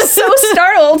 ah! Like so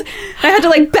startled. I had to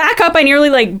like back up. I nearly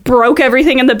like broke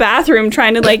everything in the bathroom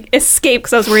trying to like escape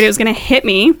because I was worried it was going to hit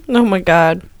me. Oh my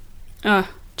God.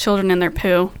 Children in their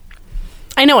poo.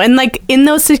 I know. And like in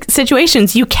those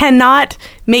situations, you cannot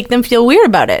make them feel weird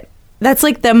about it. That's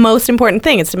like the most important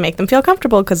thing, is to make them feel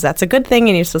comfortable, because that's a good thing,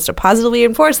 and you're supposed to positively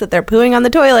enforce that they're pooing on the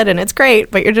toilet and it's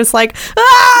great, but you're just like,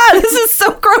 this is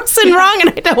so gross and wrong and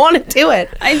I don't want to do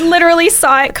it. I literally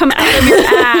saw it come out of your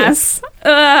ass.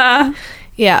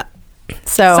 Yeah.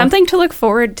 So something to look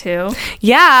forward to.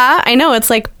 Yeah, I know.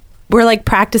 It's like we're like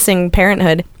practicing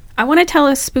parenthood. I want to tell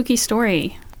a spooky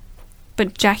story,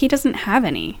 but Jackie doesn't have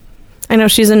any. I know,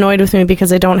 she's annoyed with me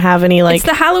because I don't have any like... It's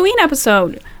the Halloween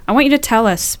episode. I want you to tell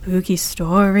a spooky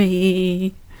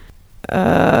story.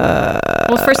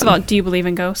 Well, first of all, do you believe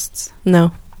in ghosts?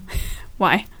 No.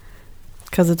 Why?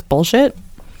 Because it's bullshit.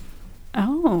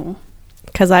 Oh.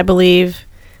 Because I believe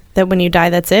that when you die,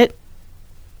 that's it.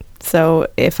 So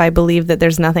if I believe that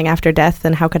there's nothing after death,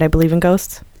 then how could I believe in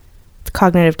ghosts? It's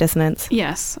cognitive dissonance.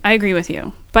 Yes, I agree with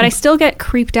you. But I still get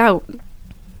creeped out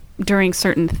during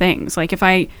certain things. Like if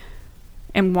I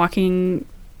am walking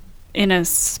in a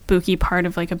spooky part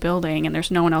of like a building and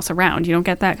there's no one else around, you don't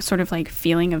get that sort of like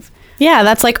feeling of... Yeah,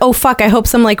 that's like, oh fuck, I hope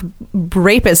some like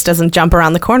rapist doesn't jump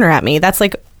around the corner at me. That's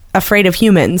like afraid of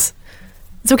humans.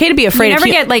 It's okay to be afraid of humans.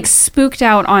 You never get like spooked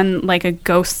out on like a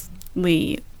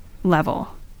ghostly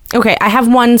level. Okay, I have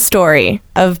one story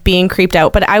of being creeped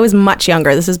out, but I was much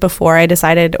younger. This is before I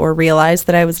decided or realized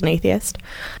that I was an atheist.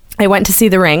 I went to see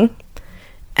The Ring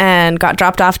and got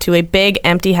dropped off to a big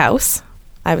empty house.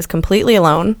 I was completely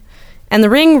alone. And The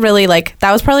Ring really, like,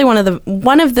 that was probably one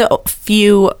of the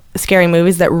few scary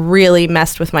movies that really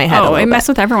messed with my head. Oh, it messed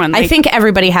with everyone. Like, I think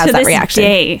everybody has that reaction.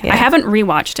 Day, yeah. I haven't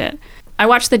rewatched it. I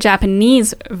watched the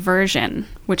Japanese version,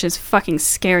 which is fucking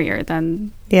scarier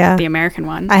than the American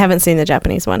one. I haven't seen the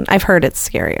Japanese one. I've heard it's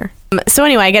scarier. So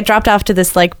anyway, I get dropped off to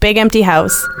this like big empty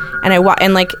house, and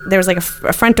and like there was like a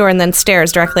front door and then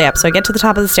stairs directly up. So I get to the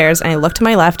top of the stairs and I look to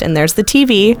my left and there's the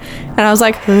TV, and I was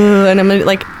like, ugh, and I'm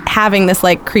like having this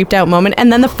like creeped out moment,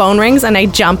 and then the phone rings and I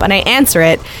jump and I answer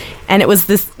it, and it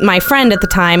was my friend at the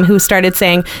time who started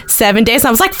saying 7 days. And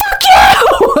I was like, fuck you.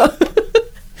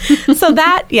 So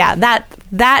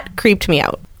that creeped me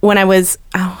out. When I was,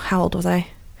 how old was I?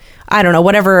 I don't know,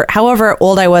 however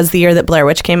old I was the year that Blair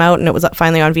Witch came out and it was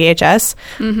finally on VHS.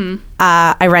 Mm-hmm.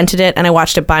 I rented it and I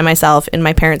watched it by myself in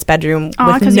my parents' bedroom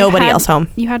with nobody else home.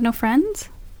 You had no friends?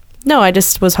 No, I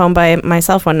just was home by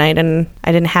myself one night and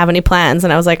I didn't have any plans,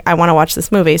 and I was like, I want to watch this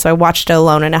movie. So I watched it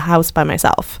alone in a house by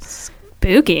myself.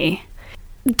 Spooky.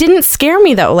 Didn't scare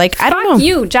me though. Like, I don't know. Fuck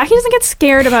you. Jackie doesn't get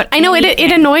scared about I know it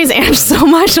annoys Ange so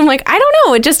much. I'm like, I don't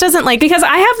know. It just doesn't like... Because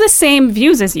I have the same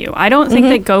views as you. I don't think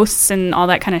that ghosts and all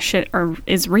that kind of shit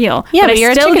is real. Yeah, but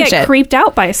I still get creeped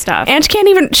out by stuff. Ange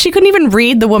she couldn't even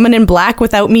read The Woman in Black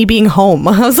without me being home.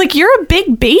 I was like, you're a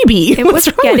big baby. It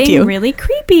was getting really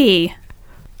creepy.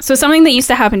 So something that used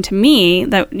to happen to me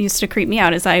that used to creep me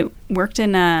out is I worked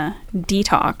in a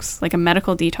detox, like a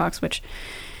medical detox, which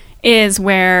is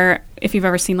where, if you've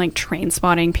ever seen like Train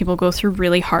Spotting, people go through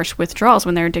really harsh withdrawals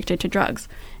when they're addicted to drugs.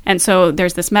 And so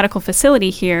there's this medical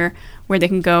facility here where they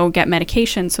can go get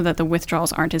medication so that the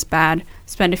withdrawals aren't as bad,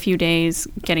 spend a few days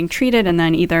getting treated, and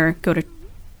then either go to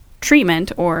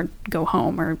treatment or go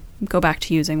home or go back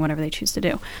to using whatever they choose to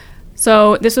do.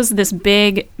 So this was this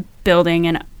big building,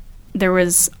 and there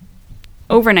was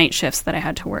overnight shifts that I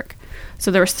had to work.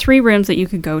 So there was 3 rooms that you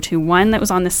could go to. One that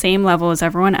was on the same level as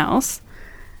everyone else.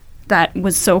 That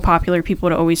was so popular, people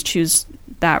would always choose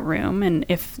that room. And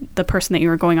if the person that you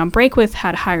were going on break with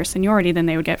had higher seniority, then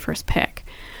they would get first pick.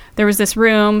 There was this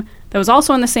room that was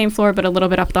also on the same floor, but a little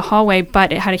bit up the hallway,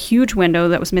 but it had a huge window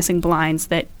that was missing blinds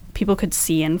that people could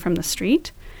see in from the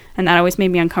street. And that always made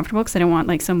me uncomfortable because I didn't want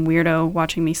like some weirdo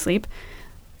watching me sleep.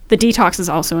 The detox is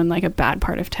also in like a bad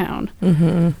part of town.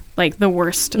 Like the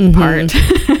worst part.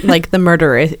 Like the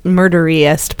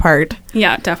murderiest part.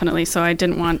 Yeah, definitely. So I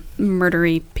didn't want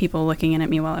murdery people looking in at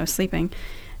me while I was sleeping.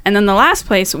 And then the last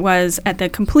place was at the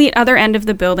complete other end of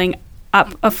the building,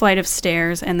 up a flight of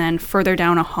stairs, and then further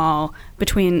down a hall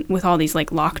with all these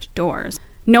like locked doors.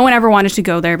 No one ever wanted to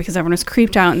go there because everyone was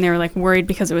creeped out, and they were like worried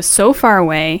because it was so far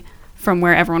away from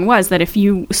where everyone was that if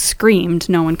you screamed,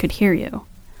 no one could hear you.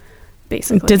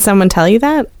 Basically. Did someone tell you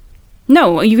that?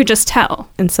 No, you could just tell.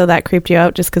 And so that creeped you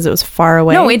out just because it was far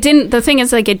away? No, it didn't. The thing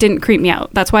is, like, it didn't creep me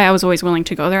out. That's why I was always willing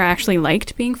to go there. I actually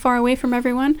liked being far away from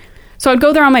everyone. So I'd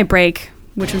go there on my break,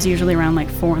 which was usually around like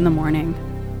 4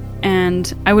 a.m.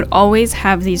 And I would always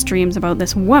have these dreams about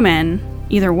this woman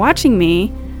either watching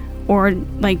me or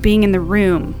like being in the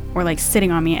room or like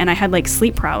sitting on me. And I had like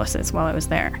sleep paralysis while I was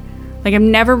there. Like, I've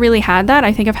never really had that.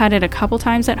 I think I've had it a couple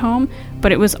times at home,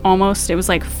 but it was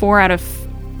like 4 out of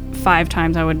 5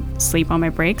 times I would sleep on my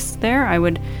breaks there. I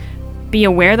would be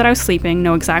aware that I was sleeping,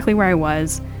 know exactly where I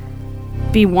was,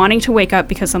 be wanting to wake up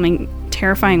because something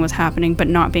terrifying was happening, but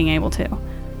not being able to.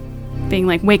 Being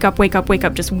like, wake up, wake up, wake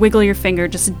up, just wiggle your finger,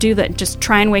 just do that, just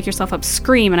try and wake yourself up,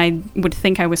 scream, and I would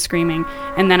think I was screaming,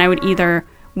 and then I would either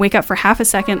wake up for half a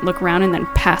second, look around, and then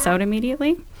pass out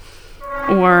immediately,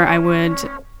 or I would...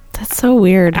 That's so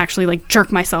weird. Actually, like,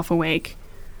 jerk myself awake.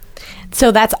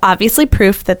 So that's obviously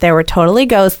proof that there were totally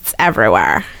ghosts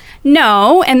everywhere.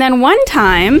 No, and then one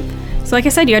time, so like I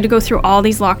said, you had to go through all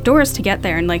these locked doors to get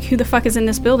there, and like, who the fuck is in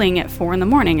this building at 4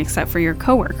 a.m. except for your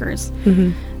coworkers?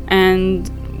 And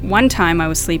one time I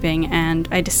was sleeping, and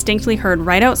I distinctly heard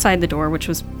right outside the door, which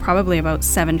was probably about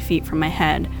 7 feet from my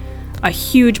head, a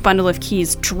huge bundle of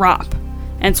keys drop.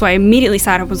 And so I immediately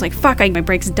sat up and was like, fuck, my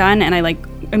break's done, and I like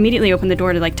immediately opened the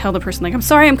door to like tell the person like, I'm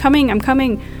sorry, I'm coming.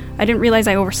 I didn't realize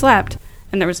I overslept,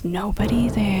 and there was nobody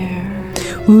there.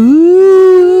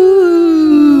 Ooh.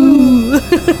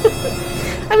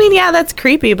 I mean, yeah, that's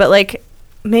creepy, but like,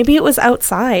 maybe it was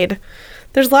outside.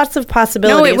 There's lots of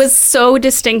possibilities. No, it was so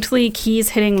distinctly keys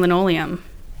hitting linoleum.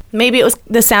 Maybe it was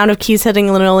the sound of keys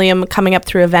hitting linoleum coming up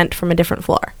through a vent from a different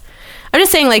floor. I'm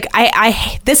just saying, like,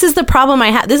 I this is the problem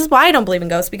I have. This is why I don't believe in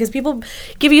ghosts, because people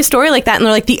give you a story like that and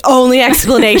they're like, the only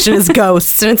explanation is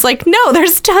ghosts. And it's like, no,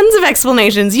 there's tons of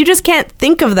explanations. You just can't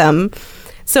think of them.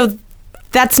 So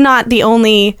that's not the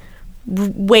only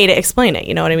way to explain it.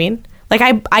 You know what I mean? Like,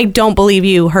 I don't believe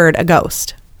you heard a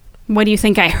ghost. What do you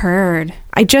think I heard?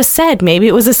 I just said maybe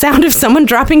it was the sound of someone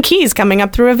dropping keys coming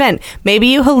up through a vent. Maybe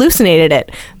you hallucinated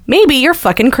it. Maybe you're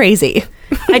fucking crazy.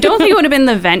 I don't think it would have been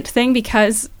the vent thing,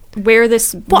 because where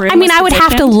this room I mean, was I would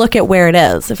have to look at where it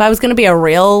is. If I was going to be a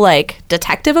real, like,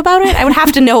 detective about it, I would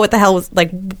have to know what the hell was, like,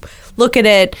 look at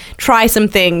it, try some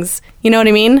things. You know what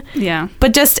I mean? Yeah.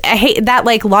 But just, I hate that,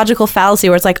 like, logical fallacy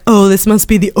where it's like, oh, this must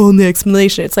be the only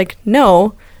explanation. It's like,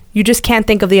 no, you just can't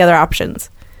think of the other options.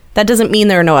 That doesn't mean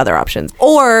there are no other options.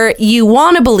 Or you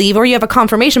want to believe, or you have a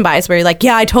confirmation bias where you're like,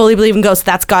 yeah, I totally believe in ghosts.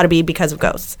 That's got to be because of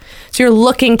ghosts. So you're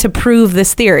looking to prove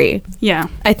this theory. Yeah.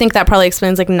 I think that probably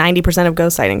explains like 90% of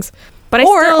ghost sightings. But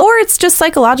or it's just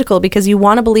psychological because you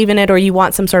want to believe in it, or you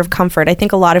want some sort of comfort. I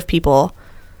think a lot of people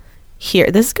here,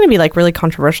 this is going to be like really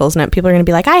controversial, isn't it? People are going to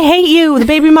be like, I hate you. The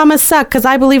baby mamas suck because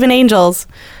I believe in angels.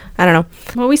 I don't know.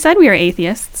 Well, we said we were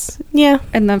atheists. Yeah.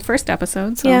 In the first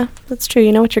episode. So. Yeah, that's true.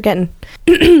 You know what you're getting.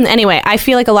 Anyway, I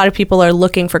feel like a lot of people are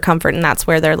looking for comfort, and that's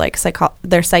where their like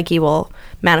their psyche will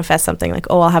manifest something like,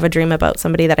 oh, I'll have a dream about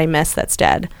somebody that I miss that's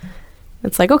dead.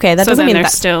 It's like, okay, that doesn't mean they're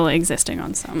that still existing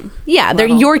on some. Yeah,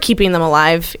 you're keeping them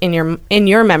alive in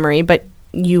your memory, but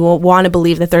you will want to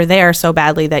believe that they're there so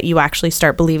badly that you actually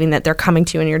start believing that they're coming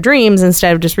to you in your dreams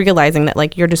instead of just realizing that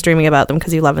like you're just dreaming about them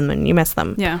because you love them and you miss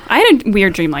them. Yeah, I had a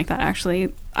weird dream like that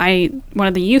actually. One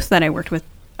of the youth that I worked with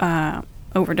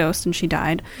overdosed and she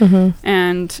died,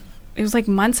 and it was like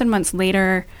months and months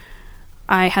later.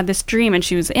 I had this dream and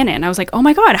she was in it, and I was like, oh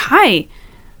my god, hi.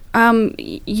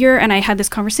 And I had this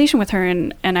conversation with her,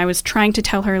 and I was trying to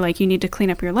tell her like, you need to clean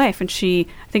up your life, and I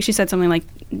think she said something like,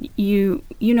 you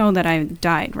know that I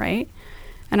died, right?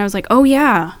 And I was like, oh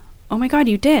yeah, oh my god,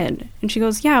 you did. And she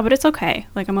goes, yeah, but it's okay,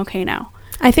 like I'm okay now.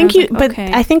 I think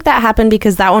I think that happened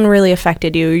because that one really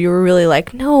affected you. You were really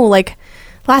like, no, like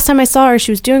last time I saw her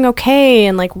she was doing okay,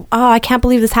 and like, oh, I can't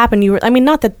believe this happened. I mean,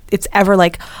 not that it's ever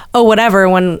like, oh whatever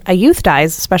when a youth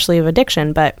dies, especially of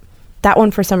addiction, but that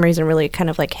one, for some reason, really kind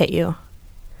of, like, hit you.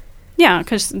 Yeah,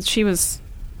 because she was,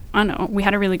 I don't know, we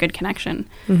had a really good connection.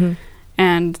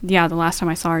 And, yeah, the last time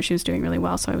I saw her, she was doing really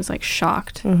well, so I was, like,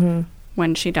 shocked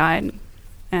when she died.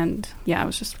 And, yeah, it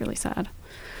was just really sad.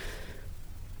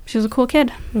 She was a cool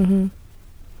kid.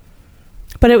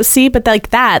 But it was, but like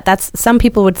that's, some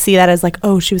people would see that as like,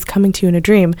 oh, she was coming to you in a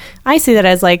dream. I see that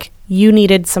as like, you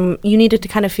needed to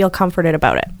kind of feel comforted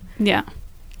about it. Yeah.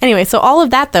 Anyway, so all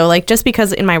of that though, like just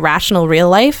because in my rational real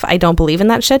life, I don't believe in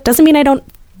that shit, doesn't mean I don't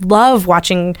love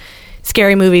watching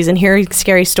scary movies and hearing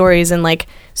scary stories and like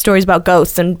stories about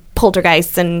ghosts and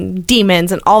poltergeists and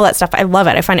demons and all that stuff. I love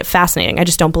it. I find it fascinating. I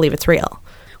just don't believe it's real.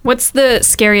 What's the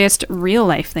scariest real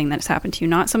life thing that's happened to you?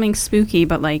 Not something spooky,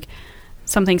 but like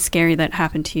something scary that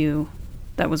happened to you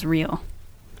that was real.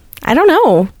 I don't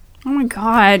know. Oh my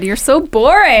God, you're so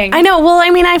boring. I know. Well, I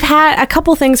mean, I've had a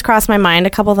couple things cross my mind. A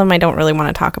couple of them I don't really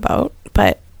want to talk about,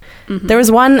 but there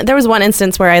was one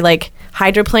instance where I like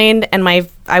hydroplaned and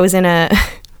I was in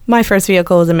my first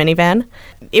vehicle was a minivan.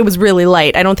 It was really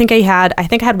light. I think I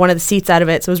had one of the seats out of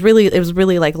it. So it was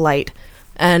really like light.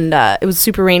 And it was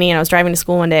super rainy and I was driving to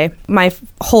school one day. My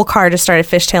whole car just started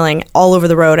fishtailing all over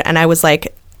the road and I was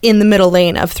like in the middle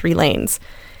lane of 3 lanes.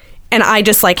 And I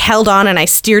just like held on and I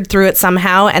steered through it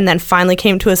somehow and then finally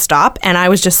came to a stop and I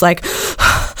was just like,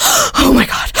 oh my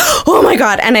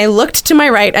God. And I looked to my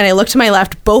right and I looked to my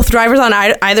left. Both drivers on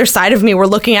either side of me were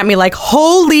looking at me like,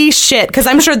 holy shit. Because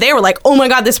I'm sure they were like, oh my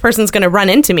God, this person's going to run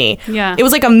into me. Yeah. It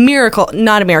was like a miracle.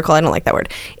 Not a miracle. I don't like that word.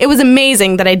 It was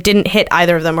amazing that I didn't hit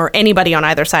either of them or anybody on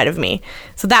either side of me.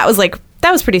 So that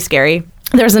was pretty scary.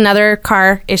 There was another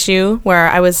car issue where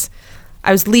I was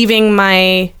leaving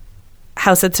my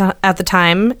house at the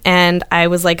time and I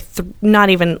was like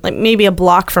not even like maybe a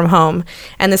block from home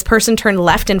and this person turned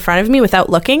left in front of me without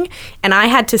looking and I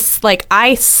had to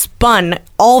I spun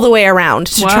all the way around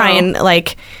to try and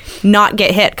like not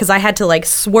get hit because I had to like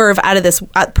swerve out of this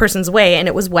person's way and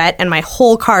it was wet and my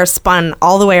whole car spun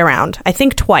all the way around, I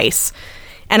think twice,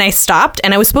 and I stopped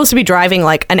and I was supposed to be driving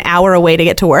like an hour away to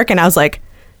get to work and I was like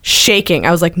shaking.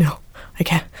 I was like, no, I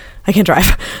can't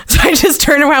drive. So I just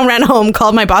turned around, ran home,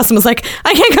 called my boss and was like,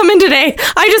 I can't come in today.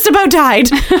 I just about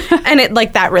died. And it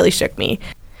like that really shook me.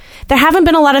 There haven't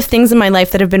been a lot of things in my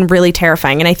life that have been really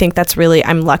terrifying. And I think that's really,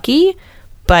 I'm lucky,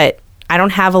 but I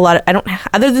don't have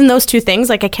other than those 2 things,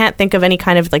 like I can't think of any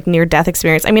kind of like near death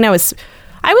experience. I mean, I was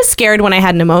scared when I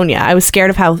had pneumonia. I was scared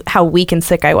of how weak and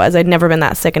sick I was. I'd never been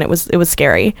that sick and it was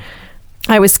scary.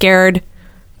 I was scared,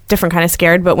 different kind of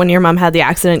scared, but when your mom had the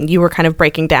accident and you were kind of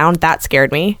breaking down, that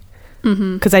scared me.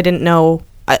 Because I didn't know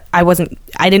I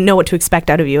didn't know what to expect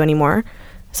out of you anymore,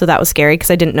 so that was scary because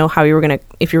I didn't know how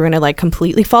if you were gonna like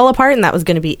completely fall apart and that was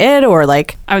gonna be it, or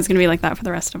like I was gonna be like that for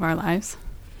the rest of our lives.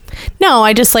 No,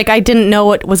 I just like I didn't know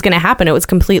what was gonna happen. It was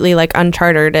completely like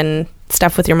uncharted, and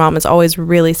stuff with your mom is always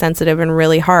really sensitive and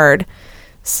really hard,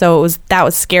 so that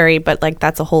was scary, but like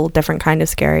that's a whole different kind of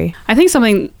scary. I think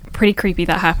something pretty creepy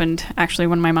that happened actually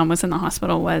when my mom was in the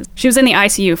hospital was she was in the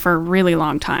ICU for a really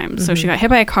long time. So she got hit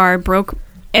by a car, broke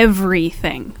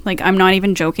everything. Like, I'm not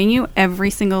even joking you. Every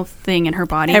single thing in her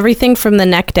body. Everything from the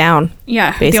neck down.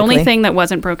 Yeah. Basically. The only thing that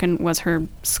wasn't broken was her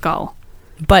skull.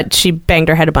 But she banged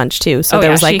her head a bunch too. So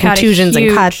there was like contusions and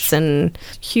cuts and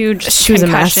huge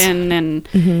concussion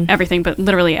and everything. But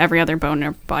literally every other bone in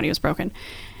her body was broken.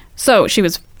 So she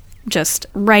was just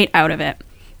right out of it.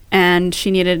 And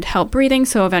she needed help breathing,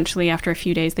 so eventually, after a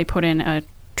few days, they put in a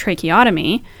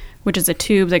tracheotomy, which is a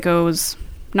tube that goes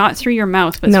not through your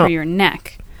mouth, but through your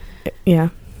neck. Yeah.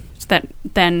 That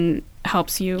then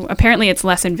helps you. Apparently, it's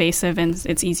less invasive and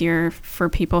it's easier for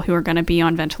people who are going to be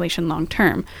on ventilation long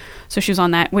term. So she was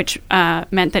on that, which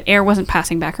meant that air wasn't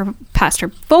passing past her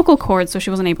vocal cords, so she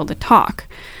wasn't able to talk.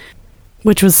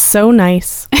 Which was so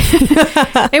nice.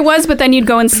 It was, but then you'd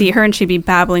go and see her and she'd be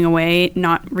babbling away,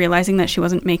 not realizing that she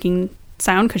wasn't making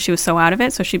sound because she was so out of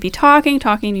it. So she'd be talking,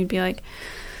 and you'd be like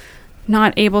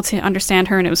not able to understand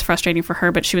her, and it was frustrating for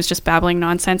her, but she was just babbling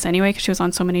nonsense anyway because she was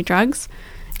on so many drugs.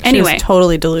 Anyway. She was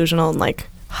totally delusional and like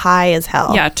high as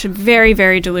hell. Yeah, very,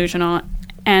 very delusional.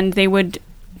 And they would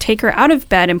take her out of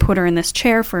bed and put her in this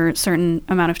chair for a certain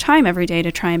amount of time every day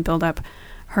to try and build up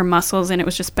her muscles, and it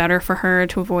was just better for her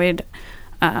to avoid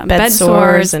bed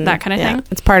sores and that kind of thing.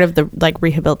 It's part of the like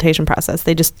rehabilitation process.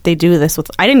 They do this with,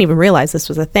 I didn't even realize this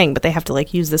was a thing, but they have to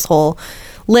like use this whole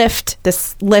lift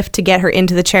to get her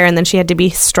into the chair, and then she had to be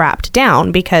strapped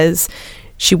down because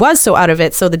she was so out of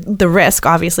it. So the risk,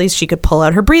 obviously, is she could pull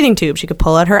out her breathing tube, she could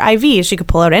pull out her IV, she could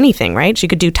pull out anything, right? She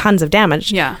could do tons of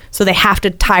damage. Yeah. So they have to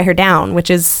tie her down, which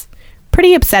is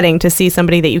pretty upsetting to see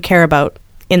somebody that you care about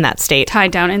in that state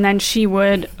tied down, and then she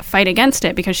would fight against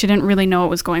it because she didn't really know what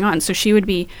was going on. So she would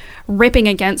be ripping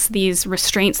against these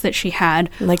restraints that she had,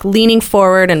 like leaning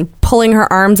forward and pulling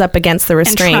her arms up against the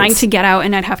restraints and trying to get out,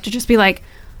 and I'd have to just be like,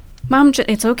 Mom,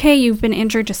 it's okay, you've been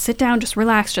injured, just sit down, just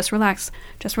relax,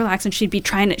 and she'd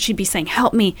be saying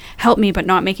help me, but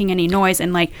not making any noise,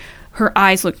 and like her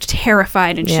eyes looked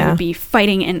terrified, and she would be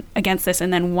fighting against this.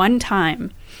 And then one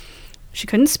time, she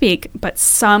couldn't speak, but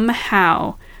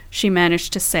somehow she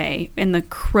managed to say, in the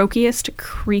croakiest,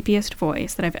 creepiest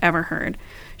voice that I've ever heard,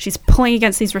 she's pulling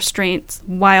against these restraints,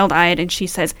 wild-eyed, and she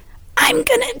says, "I'm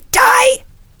gonna die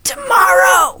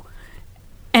tomorrow."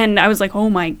 And I was like, oh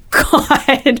my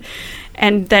God.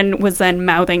 And then was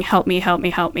mouthing, "Help me, help me,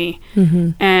 help me."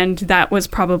 Mm-hmm. And that was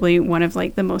probably one of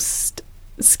like the most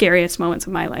scariest moments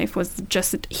of my life, was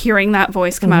just hearing that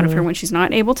voice come out of her when she's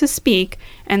not able to speak,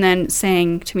 and then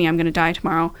saying to me, "I'm going to die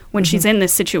tomorrow," when she's in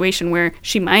this situation where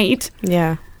she might.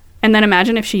 Yeah. And then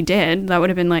imagine if she did. That would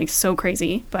have been like so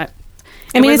crazy. But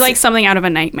it was like something out of a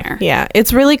nightmare. Yeah.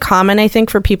 It's really common, I think,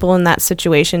 for people in that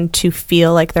situation to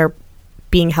feel like they're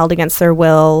being held against their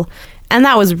will. And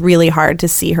that was really hard to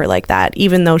see her like that,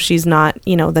 even though she's not,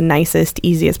 you know, the nicest,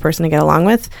 easiest person to get along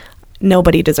with.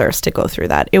 Nobody deserves to go through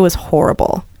that. It was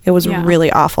horrible. It was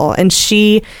really awful. And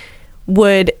she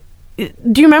would,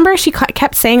 do you remember she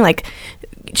kept saying, like,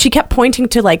 she kept pointing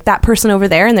to like that person over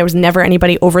there, and there was never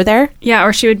anybody over there? Yeah,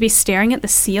 or she would be staring at the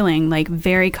ceiling, like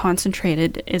very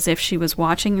concentrated, as if she was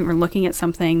watching or looking at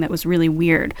something that was really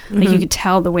weird. Like you could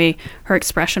tell the way her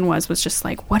expression was just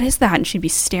like, what is that? And she'd be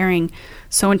staring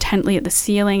so intently at the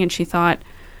ceiling. And she thought,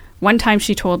 one time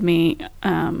she told me,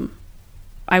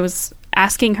 I was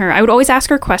asking her, I would always ask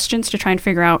her questions to try and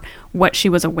figure out what she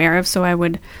was aware of. So I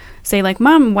would say like,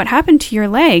 "Mom, what happened to your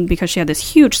leg?" Because she had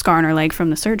this huge scar on her leg from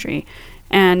the surgery.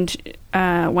 And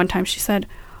one time she said,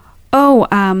 "Oh,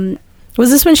 was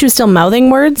this when she was still mouthing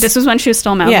words?" This was when she was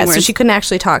still mouthing words. Yeah, so she couldn't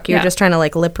actually talk. You were just trying to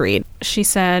like lip read. She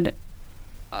said,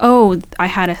 "Oh, I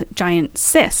had a giant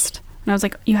cyst." And I was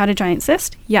like, "You had a giant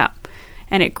cyst?" "Yeah."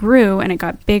 And it grew, and it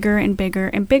got bigger and bigger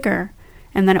and bigger.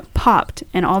 And then it popped,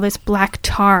 and all this black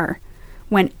tar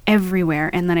went everywhere.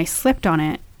 And then I slipped on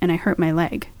it, and I hurt my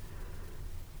leg.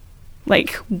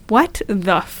 Like, what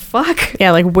the fuck?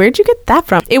 Yeah, like, where'd you get that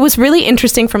from? It was really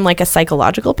interesting from like a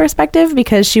psychological perspective,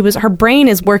 because her brain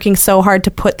is working so hard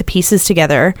to put the pieces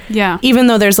together. Yeah. Even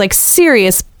though there's like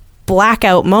serious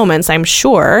blackout moments, I'm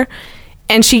sure.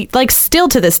 And she like still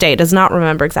to this day does not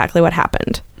remember exactly what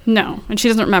happened. No. And she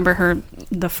doesn't remember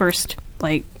the first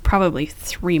like probably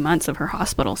 3 months of her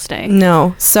hospital stay.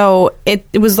 No. So it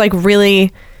was like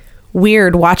really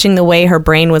weird watching the way her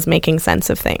brain was making sense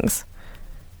of things.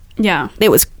 Yeah. It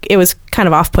was kind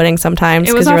of off-putting sometimes.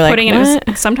 It was off-putting, like, and it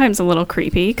was sometimes a little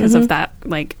creepy because of that.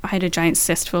 Like, I had a giant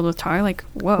cyst filled with tar. Like,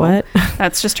 whoa. What?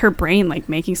 That's just her brain, like,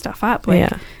 making stuff up.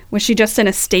 Like, was she just in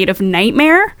a state of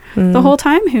nightmare the whole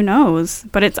time? Who knows?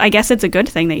 But I guess it's a good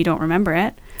thing that you don't remember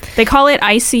it. They call it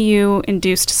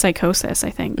ICU-induced psychosis,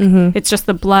 I think. It's just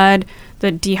the blood,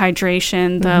 the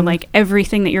dehydration, the, like,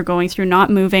 everything that you're going through, not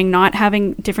moving, not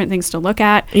having different things to look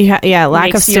at. Yeah,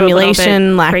 lack of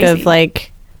stimulation, lack of,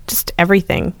 like, just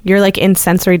everything. You're, like, in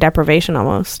sensory deprivation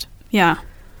almost. Yeah.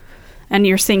 And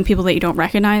you're seeing people that you don't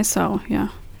recognize, so, yeah.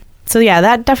 So, yeah,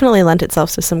 that definitely lent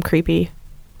itself to some creepy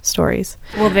stories.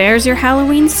 Well, there's your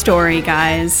Halloween story,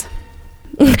 guys.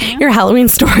 Your Halloween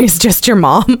story is just your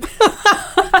mom.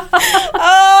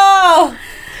 Oh,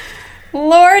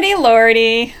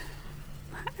 lordy.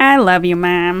 I love you,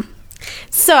 Mom.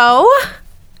 So,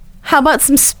 how about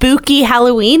some spooky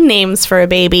Halloween names for a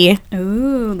baby?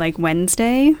 Ooh, like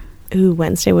Wednesday? Ooh,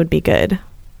 Wednesday would be good.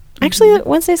 Actually,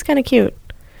 Wednesday's kind of cute.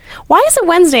 Why is it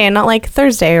Wednesday and not like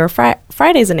Thursday or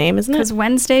Friday's a name, isn't it? Because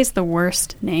Wednesday's the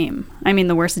worst name. I mean,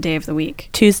 the worst day of the week.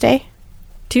 Tuesday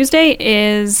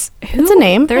is... It's a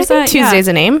name. Tuesday's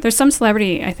a name. There's some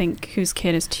celebrity, I think, whose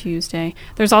kid is Tuesday.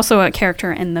 There's also a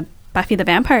character in the Buffy the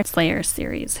Vampire Slayer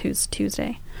series who's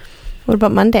Tuesday. What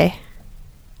about Monday?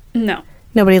 No.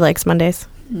 Nobody likes Mondays.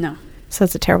 No. So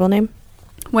it's a terrible name.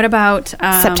 What about...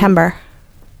 September.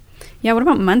 Yeah, what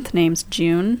about month names?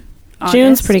 June? August?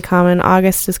 June's pretty common.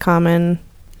 August is common.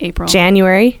 April.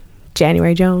 January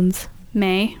Jones.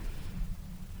 May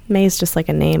is just like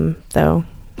a name, though.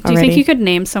 Do you think you could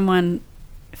name someone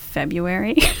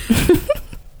February?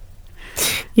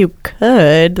 You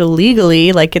could,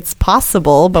 legally, like it's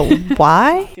possible, but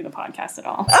why? Do the podcast at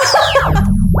all.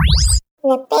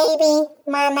 The Baby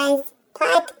Mamas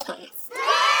Podcast.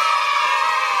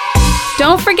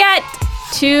 Don't forget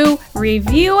to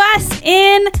review us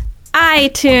in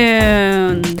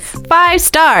iTunes. 5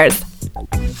 stars.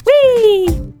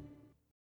 Whee!